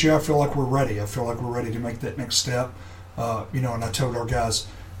this year, I feel like we're ready. I feel like we're ready to make that next step. And I told our guys,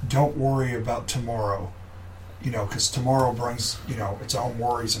 don't worry about tomorrow, because tomorrow brings, its own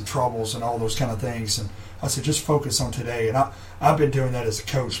worries and troubles and all those kind of things. And I said, just focus on today. And I've been doing that as a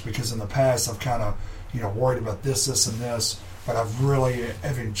coach because in the past I've kind of, worried about this, and this. But I've really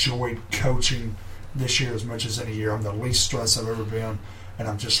have enjoyed coaching this year as much as any year. I'm the least stressed I've ever been, and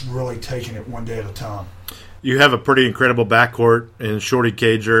I'm just really taking it one day at a time. You have a pretty incredible backcourt in Shorty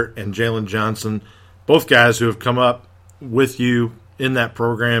Cager and Jalen Johnson, both guys who have come up with you in that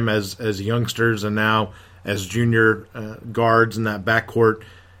program as youngsters and now as junior guards in that backcourt.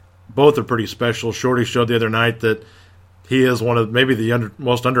 Both are pretty special. Shorty showed the other night that he is one of maybe the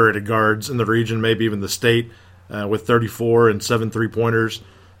most underrated guards in the region, maybe even the state, with 34 and 7 3-pointers.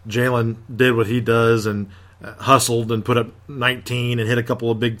 Jalen did what he does and hustled and put up 19 and hit a couple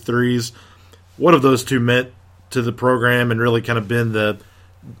of big threes. What have those two meant to the program and really kind of been the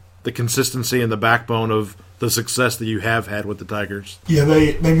consistency and the backbone of the success that you have had with the Tigers? Yeah,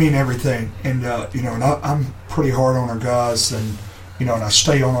 they mean everything, and and I'm pretty hard on our guys, and and I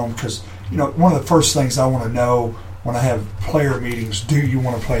stay on them because one of the first things I want to know when I have player meetings: do you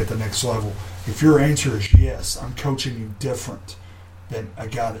want to play at the next level? If your answer is yes, I'm coaching you different than a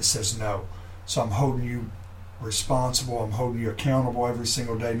guy that says no. So I'm holding you responsible. I'm holding you accountable every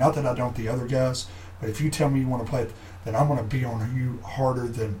single day. Not that I don't the other guys, but if you tell me you want to play, then I'm going to be on you harder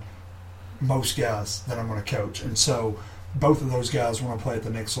than most guys that I'm going to coach. And so both of those guys want to play at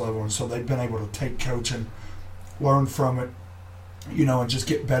the next level, and so they've been able to take coaching, learn from it, and just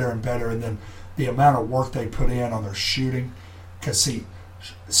get better and better. And then the amount of work they put in on their shooting, because see,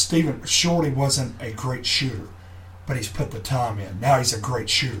 Shorty wasn't a great shooter, but he's put the time in. Now he's a great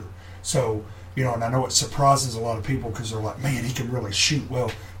shooter. So You know, and I know it surprises a lot of people because they're like, man, he can really shoot.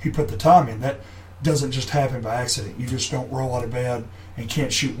 Well, he put the time in. That doesn't just happen by accident. You just don't roll out of bed and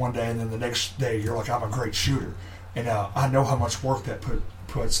can't shoot one day, and then the next day you're like, I'm a great shooter. And I know how much work that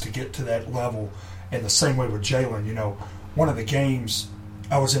puts to get to that level. And the same way with Jalen. You know, one of the games,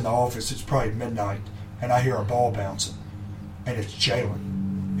 I was in the office, it's probably midnight, and I hear a ball bouncing, and it's Jalen.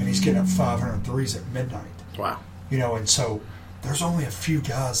 And he's getting up 500 threes at midnight. Wow. You know, and so there's only a few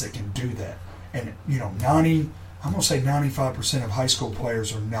guys that can do that. And, you know, I'm going to say 95% of high school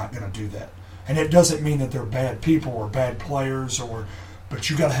players are not going to do that. And it doesn't mean that they're bad people or bad players, but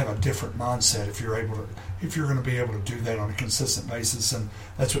you got to have a different mindset if you're going to be able to do that on a consistent basis, and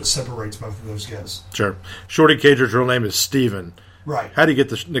that's what separates both of those guys. Sure. Shorty Cager's real name is Steven. Right. How do you get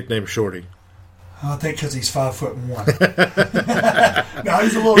the nickname Shorty? I think because he's 5'1". No,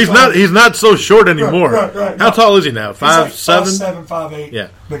 he's a little. He's not so short anymore. Right. How tall is he now? 5'7"? 5'7", 5'8". Yeah.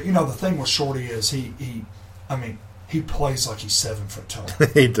 But you know the thing with Shorty is he plays like he's 7 foot tall.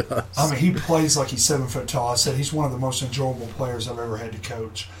 He does. I mean, he plays like he's 7 foot tall. I said he's one of the most enjoyable players I've ever had to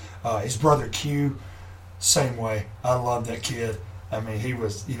coach. His brother Q, same way. I love that kid. I mean, he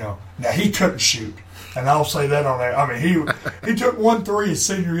was, you know, now he couldn't shoot, and I'll say that on there. I mean, he took 1 3 his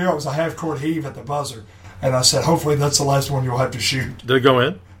senior year. It was a half court heave at the buzzer, and I said, hopefully that's the last one you'll have to shoot. Did it go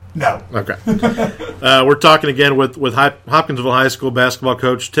in? No. Okay. We're talking again with Hopkinsville High School basketball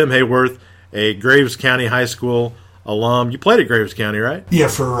coach Tim Hayworth, a Graves County High School alum. You played at Graves County, right? Yeah,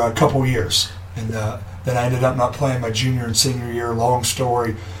 for a couple years, and then I ended up not playing my junior and senior year. Long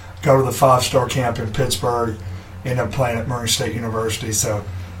story. Go to the 5-star camp in Pittsburgh. End up playing at Murray State University. So,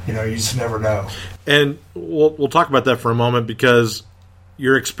 you know, you just never know. And we'll talk about that for a moment because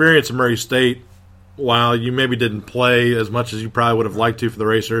your experience at Murray State, while you maybe didn't play as much as you probably would have liked to for the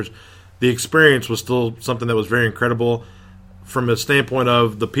Racers, the experience was still something that was very incredible from a standpoint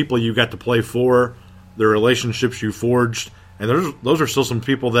of the people you got to play for, the relationships you forged, and those are still some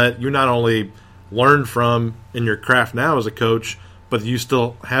people that you not only learned from in your craft now as a coach, but you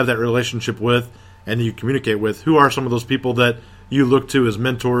still have that relationship with and you communicate with. Who are some of those people that you look to as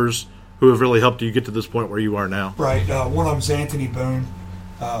mentors who have really helped you get to this point where you are now? Right. One of them is Anthony Boone.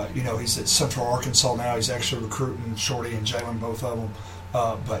 You know, he's at Central Arkansas now. He's actually recruiting Shorty and Jalen, both of them.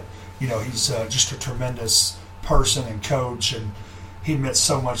 But, you know, he's just a tremendous person and coach, and he meant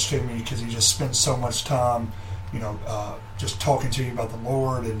so much to me because he just spends so much time, you know, just talking to you about the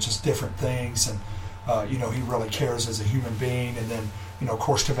Lord and just different things. And, you know, he really cares as a human being. And then, you know, of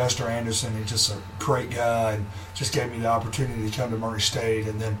course, Tavester Anderson, he's just a great guy and just gave me the opportunity to come to Murray State.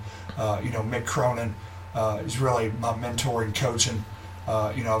 And then, you know, Mick Cronin is really my mentor in coaching.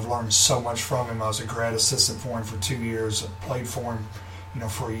 You know, I've learned so much from him. I was a grad assistant for him for 2 years. I played for him, you know,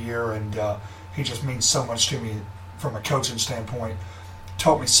 for a year. And he just means so much to me from a coaching standpoint.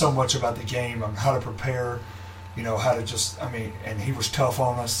 Taught me so much about the game, on how to prepare, you know, how to just, I mean, and he was tough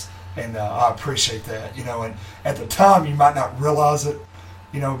on us. And I appreciate that, you know. And at the time, you might not realize it,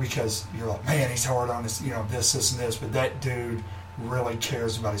 you know, because you're like, man, he's hard on us, you know, this, and this. But that dude really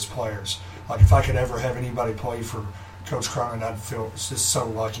cares about his players. Like, if I could ever have anybody play for Coach Cronin, I'd feel just so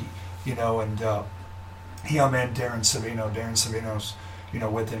lucky, you know. And him and Darren Savino's, you know,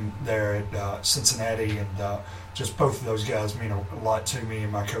 with him there at Cincinnati. And just both of those guys mean a lot to me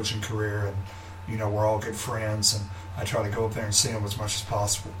in my coaching career. And, you know, we're all good friends. And I try to go up there and see them as much as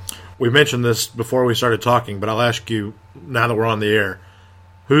possible. We mentioned this before we started talking, but I'll ask you now that we're on the air: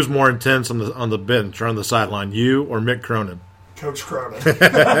 who's more intense on the bench or on the sideline, you or Mick Cronin? Coach Cronin.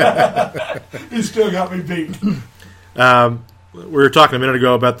 He still got me beat. We were talking a minute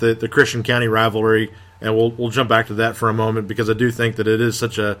ago about the Christian County rivalry, and we'll jump back to that for a moment because I do think that it is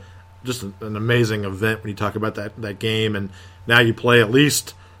such just an amazing event when you talk about that game. And now you play at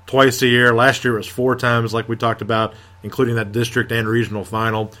least twice a year. Last year it was 4 times, like we talked about, including that district and regional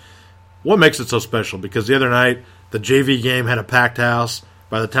final. What makes it so special? Because the other night, the JV game had a packed house.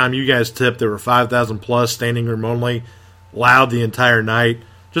 By the time you guys tipped, there were 5,000 plus, standing room only, loud the entire night.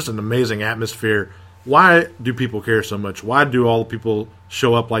 Just an amazing atmosphere. Why do people care so much? Why do all the people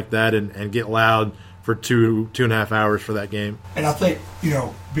show up like that and get loud for 2.5 hours for that game? And I think, you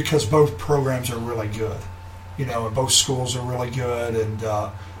know, because both programs are really good, you know, and both schools are really good,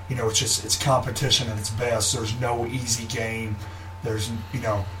 and you know, it's competition at its best. There's no easy game. There's, you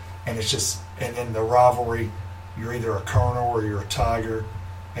know, and it's just, and then the rivalry, you're either a Colonel or you're a Tiger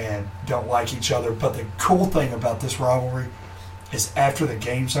and don't like each other. But the cool thing about this rivalry is after the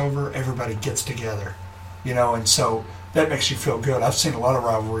game's over, everybody gets together, you know, and so that makes you feel good. I've seen a lot of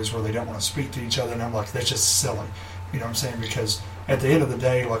rivalries where they don't want to speak to each other, and I'm like, that's just silly, you know what I'm saying? Because at the end of the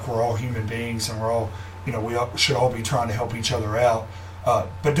day, like, we're all human beings, and we're all, you know, we should all be trying to help each other out.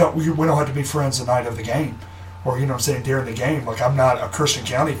 But we don't have to be friends the night of the game, or you know what I'm saying, during the game. Like, I'm not a Christian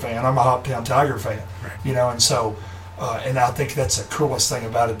County fan; I'm a Hoptown Tiger fan. Right. You know, and so and I think that's the coolest thing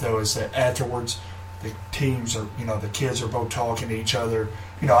about it, though, is that afterwards the teams are, you know, the kids are both talking to each other.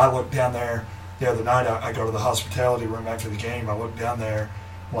 You know, I looked down there the other night. I go to the hospitality room after the game. I look down there,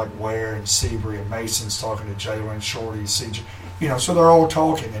 like Ware and Seabury and Mason's talking to Jalen, Shorty, CJ. You know, so they're all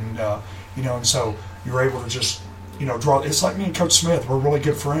talking, and you know, and so you're able to just, you know, draw. It's like me and Coach Smith. We're really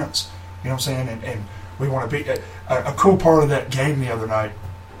good friends. You know what I'm saying? And we want to be a cool part of that game the other night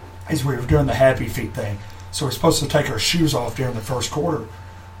is we were doing the happy feet thing. So we're supposed to take our shoes off during the first quarter.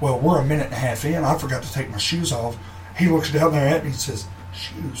 Well, we're a minute and a half in. I forgot to take my shoes off. He looks down there at me and says,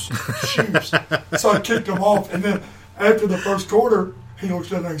 "Shoes." So I kicked them off, and then after the first quarter, he looks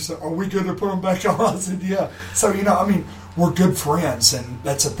down there and said, "Are we good to put them back on?" I said, "Yeah." So, you know, I mean, we're good friends, and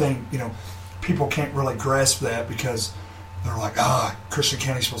that's the thing. You know, people can't really grasp that because they're like, Christian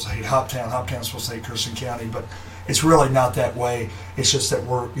County's supposed to hate Hoptown. Hoptown's supposed to hate Christian County, but it's really not that way. It's just that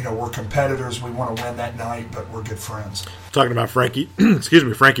we're competitors. We want to win that night, but we're good friends. Talking about Frankie,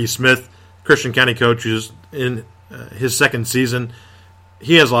 Frankie Smith, Christian County coach, is in his second season.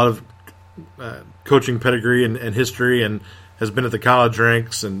 He has a lot of coaching pedigree and history, and has been at the college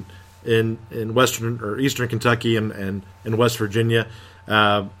ranks and in Western or Eastern Kentucky and in West Virginia.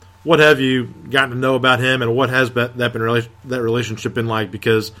 What have you gotten to know about him, and what has that relationship been like?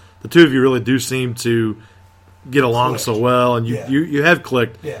 Because the two of you really do seem to get along so well, and you have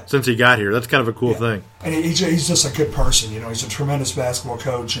clicked since he got here. That's kind of a cool thing. And he's just a good person. You know, he's a tremendous basketball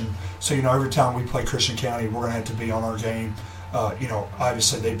coach, and so, you know, every time we play Christian County, we're going to have to be on our game. You know,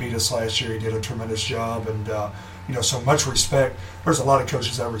 obviously they beat us last year. He did a tremendous job, and you know, so much respect. There's a lot of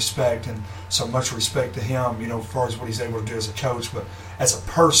coaches I respect, and so much respect to him, you know, as far as what he's able to do as a coach. But as a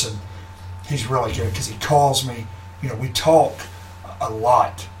person, he's really good because he calls me. You know, we talk a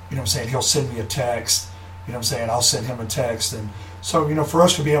lot. You know what I'm saying? He'll send me a text. You know what I'm saying? I'll send him a text. And so, you know, for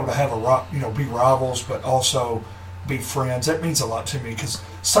us to be able to have be rivals, but also be friends, that means a lot to me because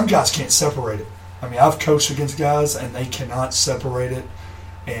some guys can't separate it. I mean, I've coached against guys, and they cannot separate it.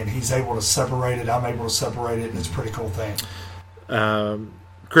 And he's able to separate it. I'm able to separate it, and it's a pretty cool thing.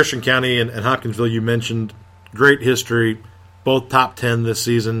 Christian County and Hopkinsville, you mentioned, great history, both top 10 this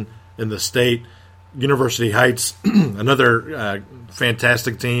season in the state. University Heights, another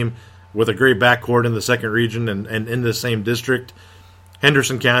fantastic team with a great backcourt in the second region and in the same district.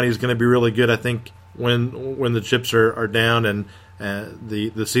 Henderson County is going to be really good, I think, when the chips are down and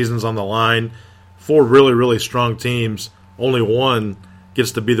the season's on the line. 4 really, really strong teams. Only one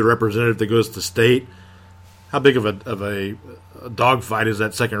gets to be the representative that goes to state. How big of a dogfight is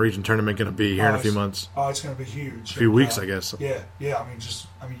that second region tournament going to be here in a few months? Oh, it's going to be huge. A few weeks, I guess. Yeah.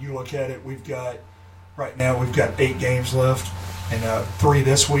 I mean, you look at it. Right now we've got 8 games left, and 3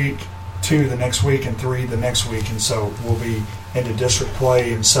 this week, 2 the next week, and 3 the next week, and so we'll be into district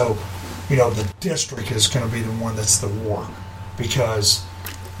play, and so, you know, the district is going to be the one that's the war because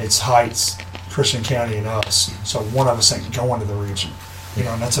it's Heights, Christian County, and us. So one of us ain't going to the region, you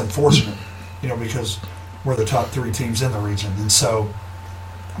know, and that's unfortunate, you know, because we're the top 3 teams in the region, and so.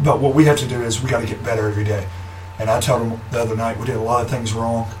 But what we have to do is we got to get better every day. And I told them the other night we did a lot of things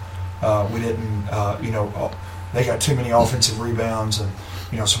wrong. We didn't, you know, they got too many offensive rebounds, and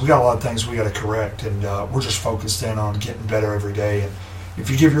you know, so we got a lot of things we got to correct, and we're just focused in on getting better every day. And if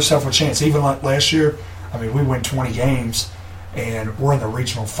you give yourself a chance, even like last year, I mean, we win 20 games, and we're in the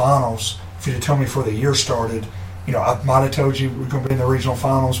regional finals. If you'd have told me before the year started, you know, I might have told you we're going to be in the regional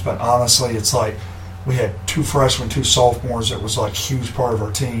finals, but honestly, it's like we had 2 freshmen, 2 sophomores that was like a huge part of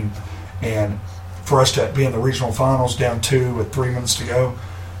our team, and for us to be in the regional finals down 2 with 3 minutes to go,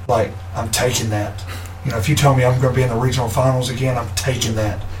 like, I'm taking that. You know, if you tell me I'm going to be in the regional finals again, I'm taking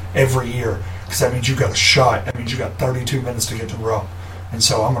that every year because that means you got a shot. That means you got 32 minutes to get to Rupp. And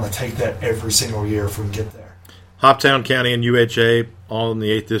so I'm going to take that every single year if we can get there. Hoptown County and UHA all in the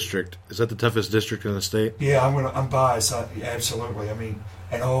 8th district. Is that the toughest district in the state? Yeah, I'm biased. Absolutely. I mean,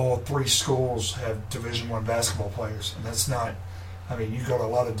 and all 3 schools have Division I basketball players, and that's not. I mean, you go to a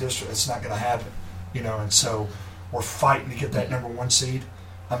lot of districts, it's not going to happen. You know, and so we're fighting to get that number 1 seed.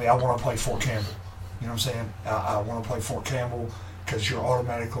 I mean, I want to play Fort Campbell. You know what I'm saying? I want to play Fort Campbell because you're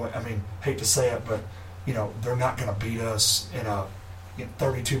automatically. I mean, hate to say it, but you know they're not going to beat us in a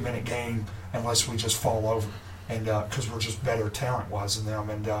 32-minute game unless we just fall over, and because we're just better talent-wise than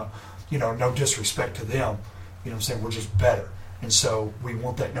them, and you know, no disrespect to them, you know what I'm saying? We're just better, and so we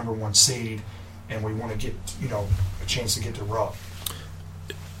want that number 1 seed, and we want to get, you know, a chance to get to Rupp.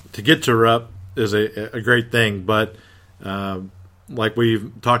 To get to Rupp is a great thing, but. Like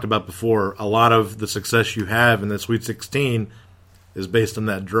we've talked about before, a lot of the success you have in the Sweet 16 is based on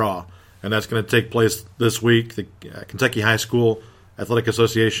that draw. And that's going to take place this week. The Kentucky High School Athletic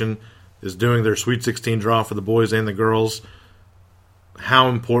Association is doing their Sweet 16 draw for the boys and the girls. How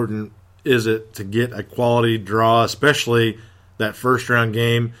important is it to get a quality draw, especially that first-round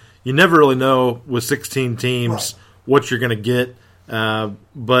game? You never really know with 16 teams what you're going to get,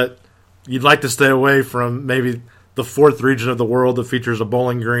 but you'd like to stay away from maybe the 4th region of the world that features a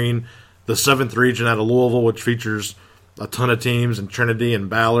Bowling Green, the 7th region out of Louisville, which features a ton of teams, and Trinity and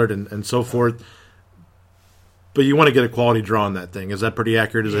Ballard and so forth. But you want to get a quality draw on that thing. Is that pretty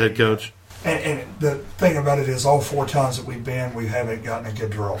accurate as a head coach? And the thing about it is, all 4 times that we've been, we haven't gotten a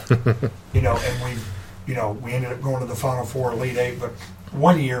good draw. And we ended up going to the Final Four, Elite 8, but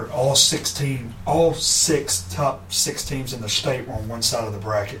one year, all 6 top 6 teams in the state were on one side of the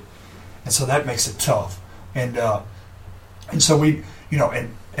bracket, and so that makes it tough. And so we,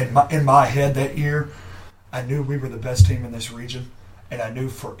 in my head that year, I knew we were the best team in this region, and I knew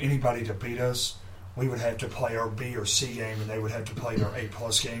for anybody to beat us, we would have to play our B or C game, and they would have to play their A+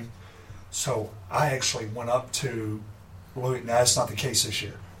 game. So I actually went up to Louisville. Now, that's not the case this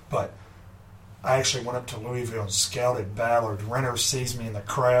year, but I actually went up to Louisville and scouted Ballard. Renner sees me in the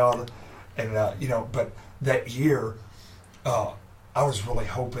crowd, and but that year, I was really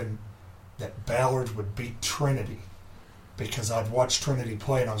hoping that Ballard would beat Trinity, because I'd watched Trinity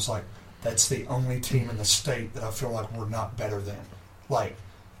play, and I was like, that's the only team in the state that I feel like we're not better than. Like,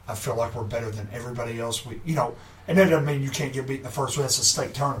 I feel like we're better than everybody else. And that doesn't mean you can't get beat in the first round. It's a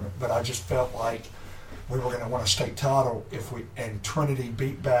state tournament, but I just felt like we were going to win a state title and Trinity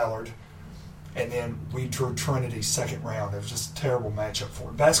beat Ballard. And then we drew Trinity second round. It was just a terrible matchup for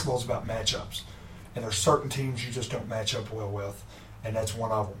it. Basketball is about matchups. And there's certain teams you just don't match up well with, and that's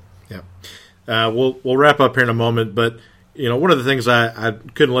one of them. Yeah. We'll wrap up here in a moment, but one of the things I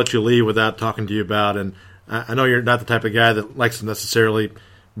couldn't let you leave without talking to you about, and I know you're not the type of guy that likes to necessarily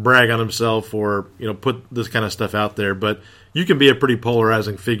brag on himself or put this kind of stuff out there, but you can be a pretty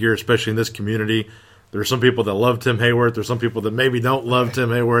polarizing figure, especially in this community. There are some people that love Tim Hayworth. There's some people that maybe don't love Tim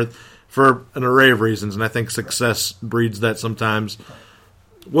Hayworth for an array of reasons, and I think success breeds that sometimes.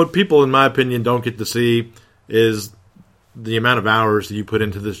 What people, in my opinion, don't get to see is the amount of hours that you put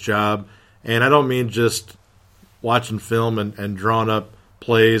into this job, and I don't mean just watching film and drawing up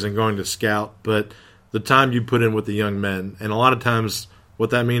plays and going to scout, but the time you put in with the young men. And a lot of times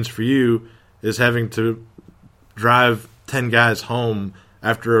what that means for you is having to drive 10 guys home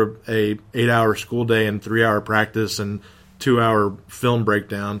after a 8-hour school day and 3-hour practice and 2-hour film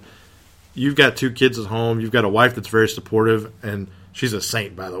breakdown. You've got 2 kids at home. You've got a wife that's very supportive, and she's a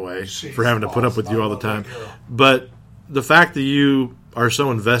saint, by the way, for having to put up with you all the time. But the fact that you are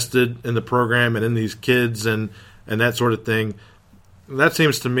so invested in the program and in these kids and that sort of thing, that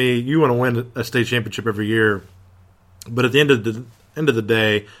seems to me, you want to win a state championship every year. But at the end of the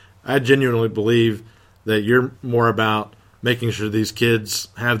day, I genuinely believe that you're more about making sure these kids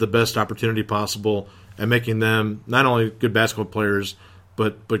have the best opportunity possible and making them not only good basketball players,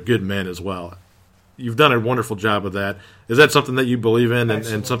 but good men as well. You've done a wonderful job of that. Is that something that you believe in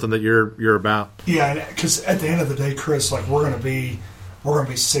and something that you're about? Yeah, because at the end of the day, Chris, like we're going to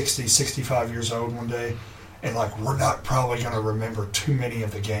be 60, 65 years old one day, and like we're not probably going to remember too many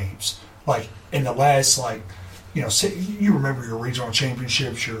of the games. Like in the last, you remember your regional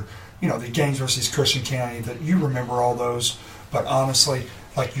championships, the games versus Christian County, that you remember all those. But honestly,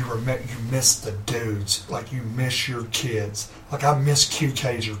 like you miss the dudes, like you miss your kids. Like I miss Q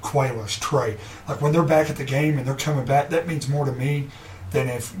Cager, Qualis, Trey. Like when they're back at the game and they're coming back, that means more to me than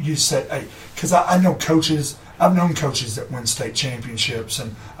if you said, hey, because I know coaches. I've known coaches that win state championships,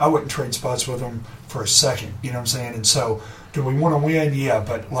 and I wouldn't trade spots with them for a second. You know what I'm saying? And so, do we want to win? Yeah,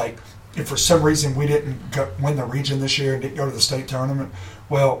 but like if for some reason we didn't win the region this year and didn't go to the state tournament,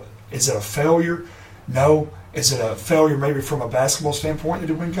 well, is it a failure? No. Is it a failure maybe from a basketball standpoint that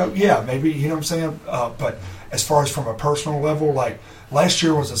it wouldn't go? Yeah, maybe, you know what I'm saying? But as far as from a personal level, like last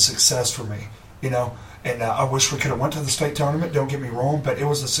year was a success for me, and I wish we could have went to the state tournament, don't get me wrong, but it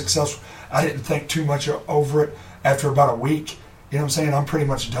was a success. I didn't think too much over it after about a week. You know what I'm saying? I'm pretty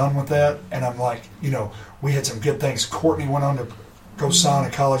much done with that, and I'm like, we had some good things. Courtney went on to go sign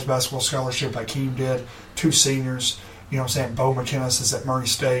a college basketball scholarship. Hakeem did, 2 seniors. You know what I'm saying? Bo McInnes is at Murray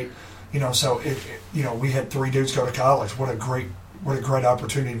State. So we had 3 dudes go to college. What a great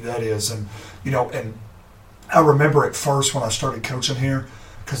opportunity that is. And and I remember at first when I started coaching here,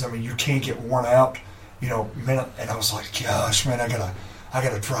 because you can't get worn out, and I was like, gosh, man, I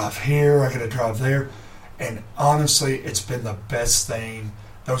gotta drive here, I gotta drive there. And honestly, it's been the best thing.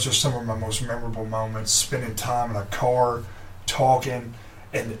 Those are some of my most memorable moments, spending time in a car, talking,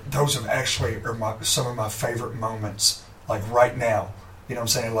 and those have actually are some of my favorite moments. like right now. You know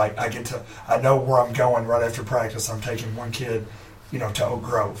what I'm saying? Like I know where I'm going right after practice. I'm taking one kid, to Oak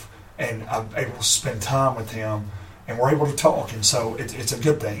Grove, and I'm able to spend time with him, and we're able to talk, and so it's a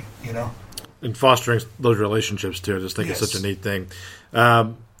good thing, And fostering those relationships too. I just think Yes. it's such a neat thing.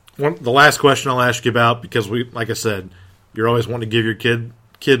 The last question I'll ask you about, because like I said, you're always wanting to give your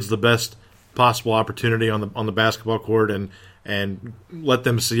kids the best possible opportunity on the basketball court and let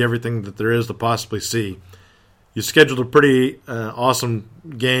them see everything that there is to possibly see. You scheduled a pretty awesome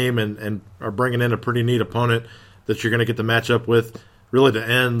game and are bringing in a pretty neat opponent that you're going to get to match up with, really to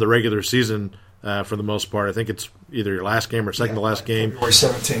end the regular season for the most part. I think it's either your last game or second to last game. February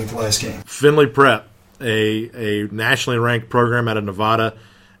 17th, last game. Findlay Prep, a nationally ranked program out of Nevada,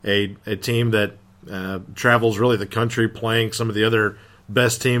 a team that travels really the country playing some of the other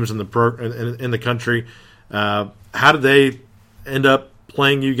best teams in the country. How did they end up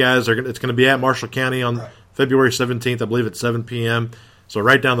playing you guys? It's going to be at Marshall County on February 17th. I believe at 7 p.m. So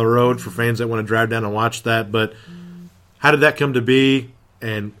right down the road for fans that want to drive down and watch that. But how did that come to be,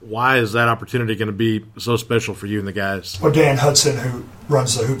 and why is that opportunity going to be so special for you and the guys? Well, Dan Hudson, who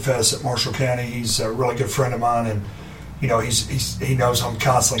runs the Hoop Fest at Marshall County, he's a really good friend of mine, and he knows I'm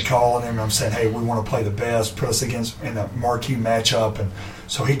constantly calling him. And I'm saying, hey, we want to play the best, put us against in a marquee matchup. And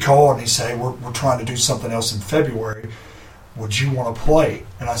so he called and he said, hey, we're trying to do something else in February. Would you want to play?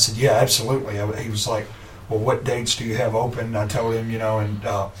 And I said, yeah, absolutely. He was like, well, what dates do you have open? And I told him,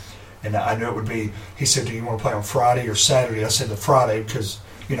 and I knew it would be. He said, do you want to play on Friday or Saturday? I said the Friday because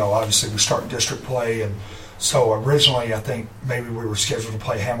obviously we start district play, and so originally I think maybe we were scheduled to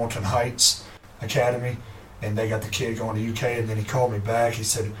play Hamilton Heights Academy. And they got the kid going to UK, and then he called me back. He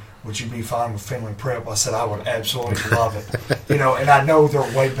said, would you be fine with Findlay Prep? I said, I would absolutely love it. And I know they're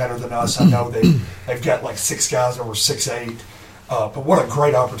way better than us. I know they've got like 6 guys over 6'8". But what a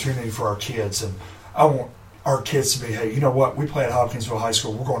great opportunity for our kids. And I want our kids to be, hey, you know what? We play at Hopkinsville High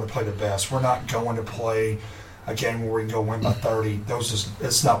School. We're going to play the best. We're not going to play a game where we can go win by 30.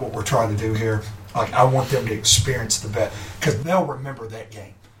 That's not what we're trying to do here. Like, I want them to experience the best, because they'll remember that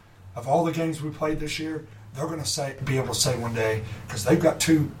game. Of all the games we played this year, they're going to be able to say one day, because they've got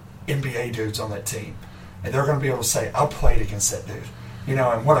 2 NBA dudes on that team, and they're going to be able to say, I played against that dude.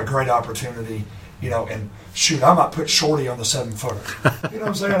 And what a great opportunity, and shoot, I might put Shorty on the 7-footer. You know what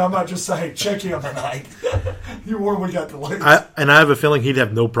I'm saying? I might just say, hey, check in tonight. What do we got to lose? I have a feeling he'd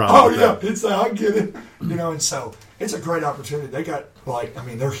have no problem with that. I get it. And so it's a great opportunity. They got,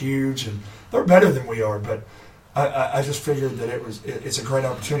 they're huge, and they're better than we are, but I just figured that it's a great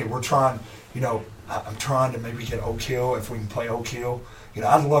opportunity. We're trying, I'm trying to maybe get Oak Hill, if we can play Oak Hill.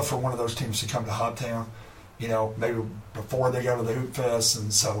 I'd love for one of those teams to come to Hoptown, maybe before they go to the Hoop Fest.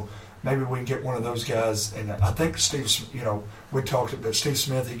 And so maybe we can get one of those guys. And I think Steve, we talked about Steve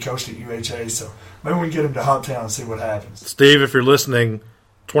Smith, he coached at UHA, so maybe we can get him to Hoptown and see what happens. Steve, if you're listening,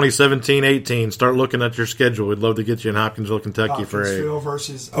 2017-18, start looking at your schedule. We'd love to get you in Hopkinsville, Kentucky Hopkinsville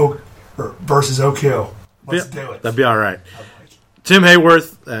versus Oak Hill. Let's do it. That'd be all right. Tim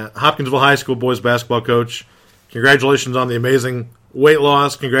Hayworth, Hopkinsville High School boys basketball coach. Congratulations on the amazing weight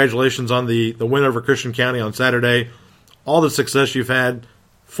loss. Congratulations on the win over Christian County on Saturday. All the success you've had,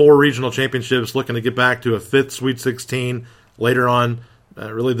 4 regional championships, looking to get back to a 5th Sweet 16 later on,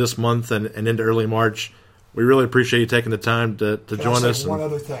 really this month and into early March. We really appreciate you taking the time to join us. One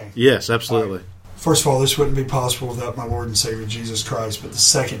other thing. Yes, absolutely. First of all, this wouldn't be possible without my Lord and Savior Jesus Christ. But the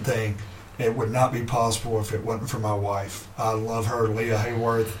second thing, it would not be possible if it wasn't for my wife. I love her, Leah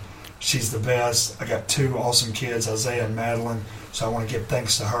Hayworth. She's the best. I got 2 awesome kids, Isaiah and Madeline. So I want to give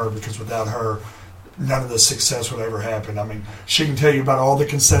thanks to her, because without her, none of the success would ever happen. I mean, she can tell you about all the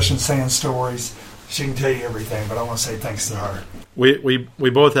concession stand stories. She can tell you everything, but I want to say thanks to her. We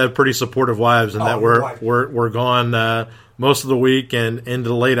both have pretty supportive wives, and that we're gone most of the week and into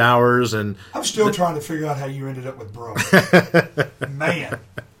the late hours. And I'm still trying to figure out how you ended up with Brooke. Man.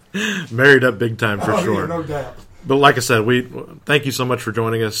 Married up big time for sure. Yeah, no doubt. But like I said, we thank you so much for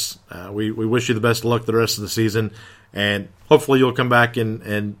joining us. We wish you the best of luck the rest of the season, and hopefully you'll come back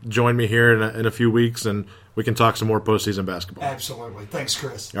and join me here in a few weeks, and we can talk some more postseason basketball. Absolutely. Thanks,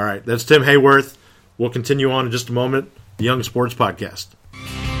 Chris. All right. That's Tim Hayworth. We'll continue on in just a moment. The Young Sports Podcast.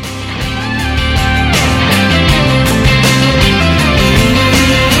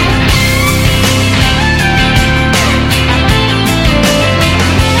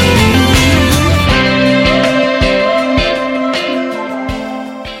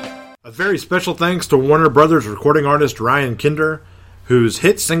 A very special thanks to Warner Brothers recording artist Ryan Kinder, whose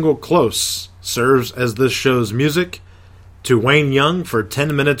hit single Close serves as this show's music, to Wayne Young for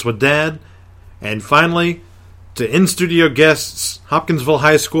 10 Minutes with Dad, and finally, to in-studio guests Hopkinsville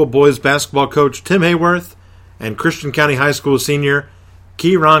High School boys basketball coach Tim Hayworth and Christian County High School senior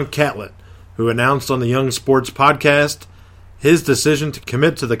Kieran Catlett, who announced on the Young Sports podcast his decision to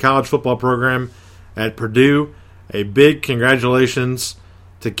commit to the college football program at Purdue. A big congratulations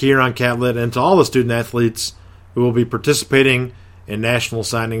to Kieran Catlett and to all the student athletes who will be participating in National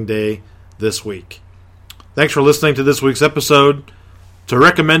Signing Day this week. Thanks for listening to this week's episode. To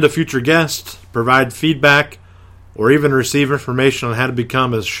recommend a future guest, provide feedback, or even receive information on how to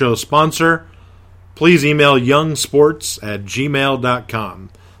become a show sponsor, please email youngsports@gmail.com.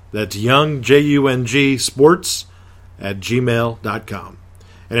 That's young, J-U-N-G, sports@gmail.com.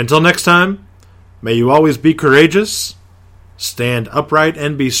 And until next time, may you always be courageous, stand upright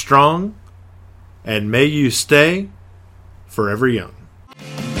and be strong, and may you stay forever young.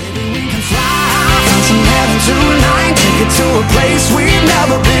 Tonight, take it to a place we've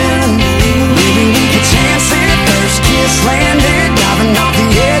never been. Maybe we could chance it, first kiss landed, diving off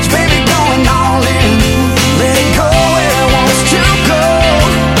the edge, baby, going all in.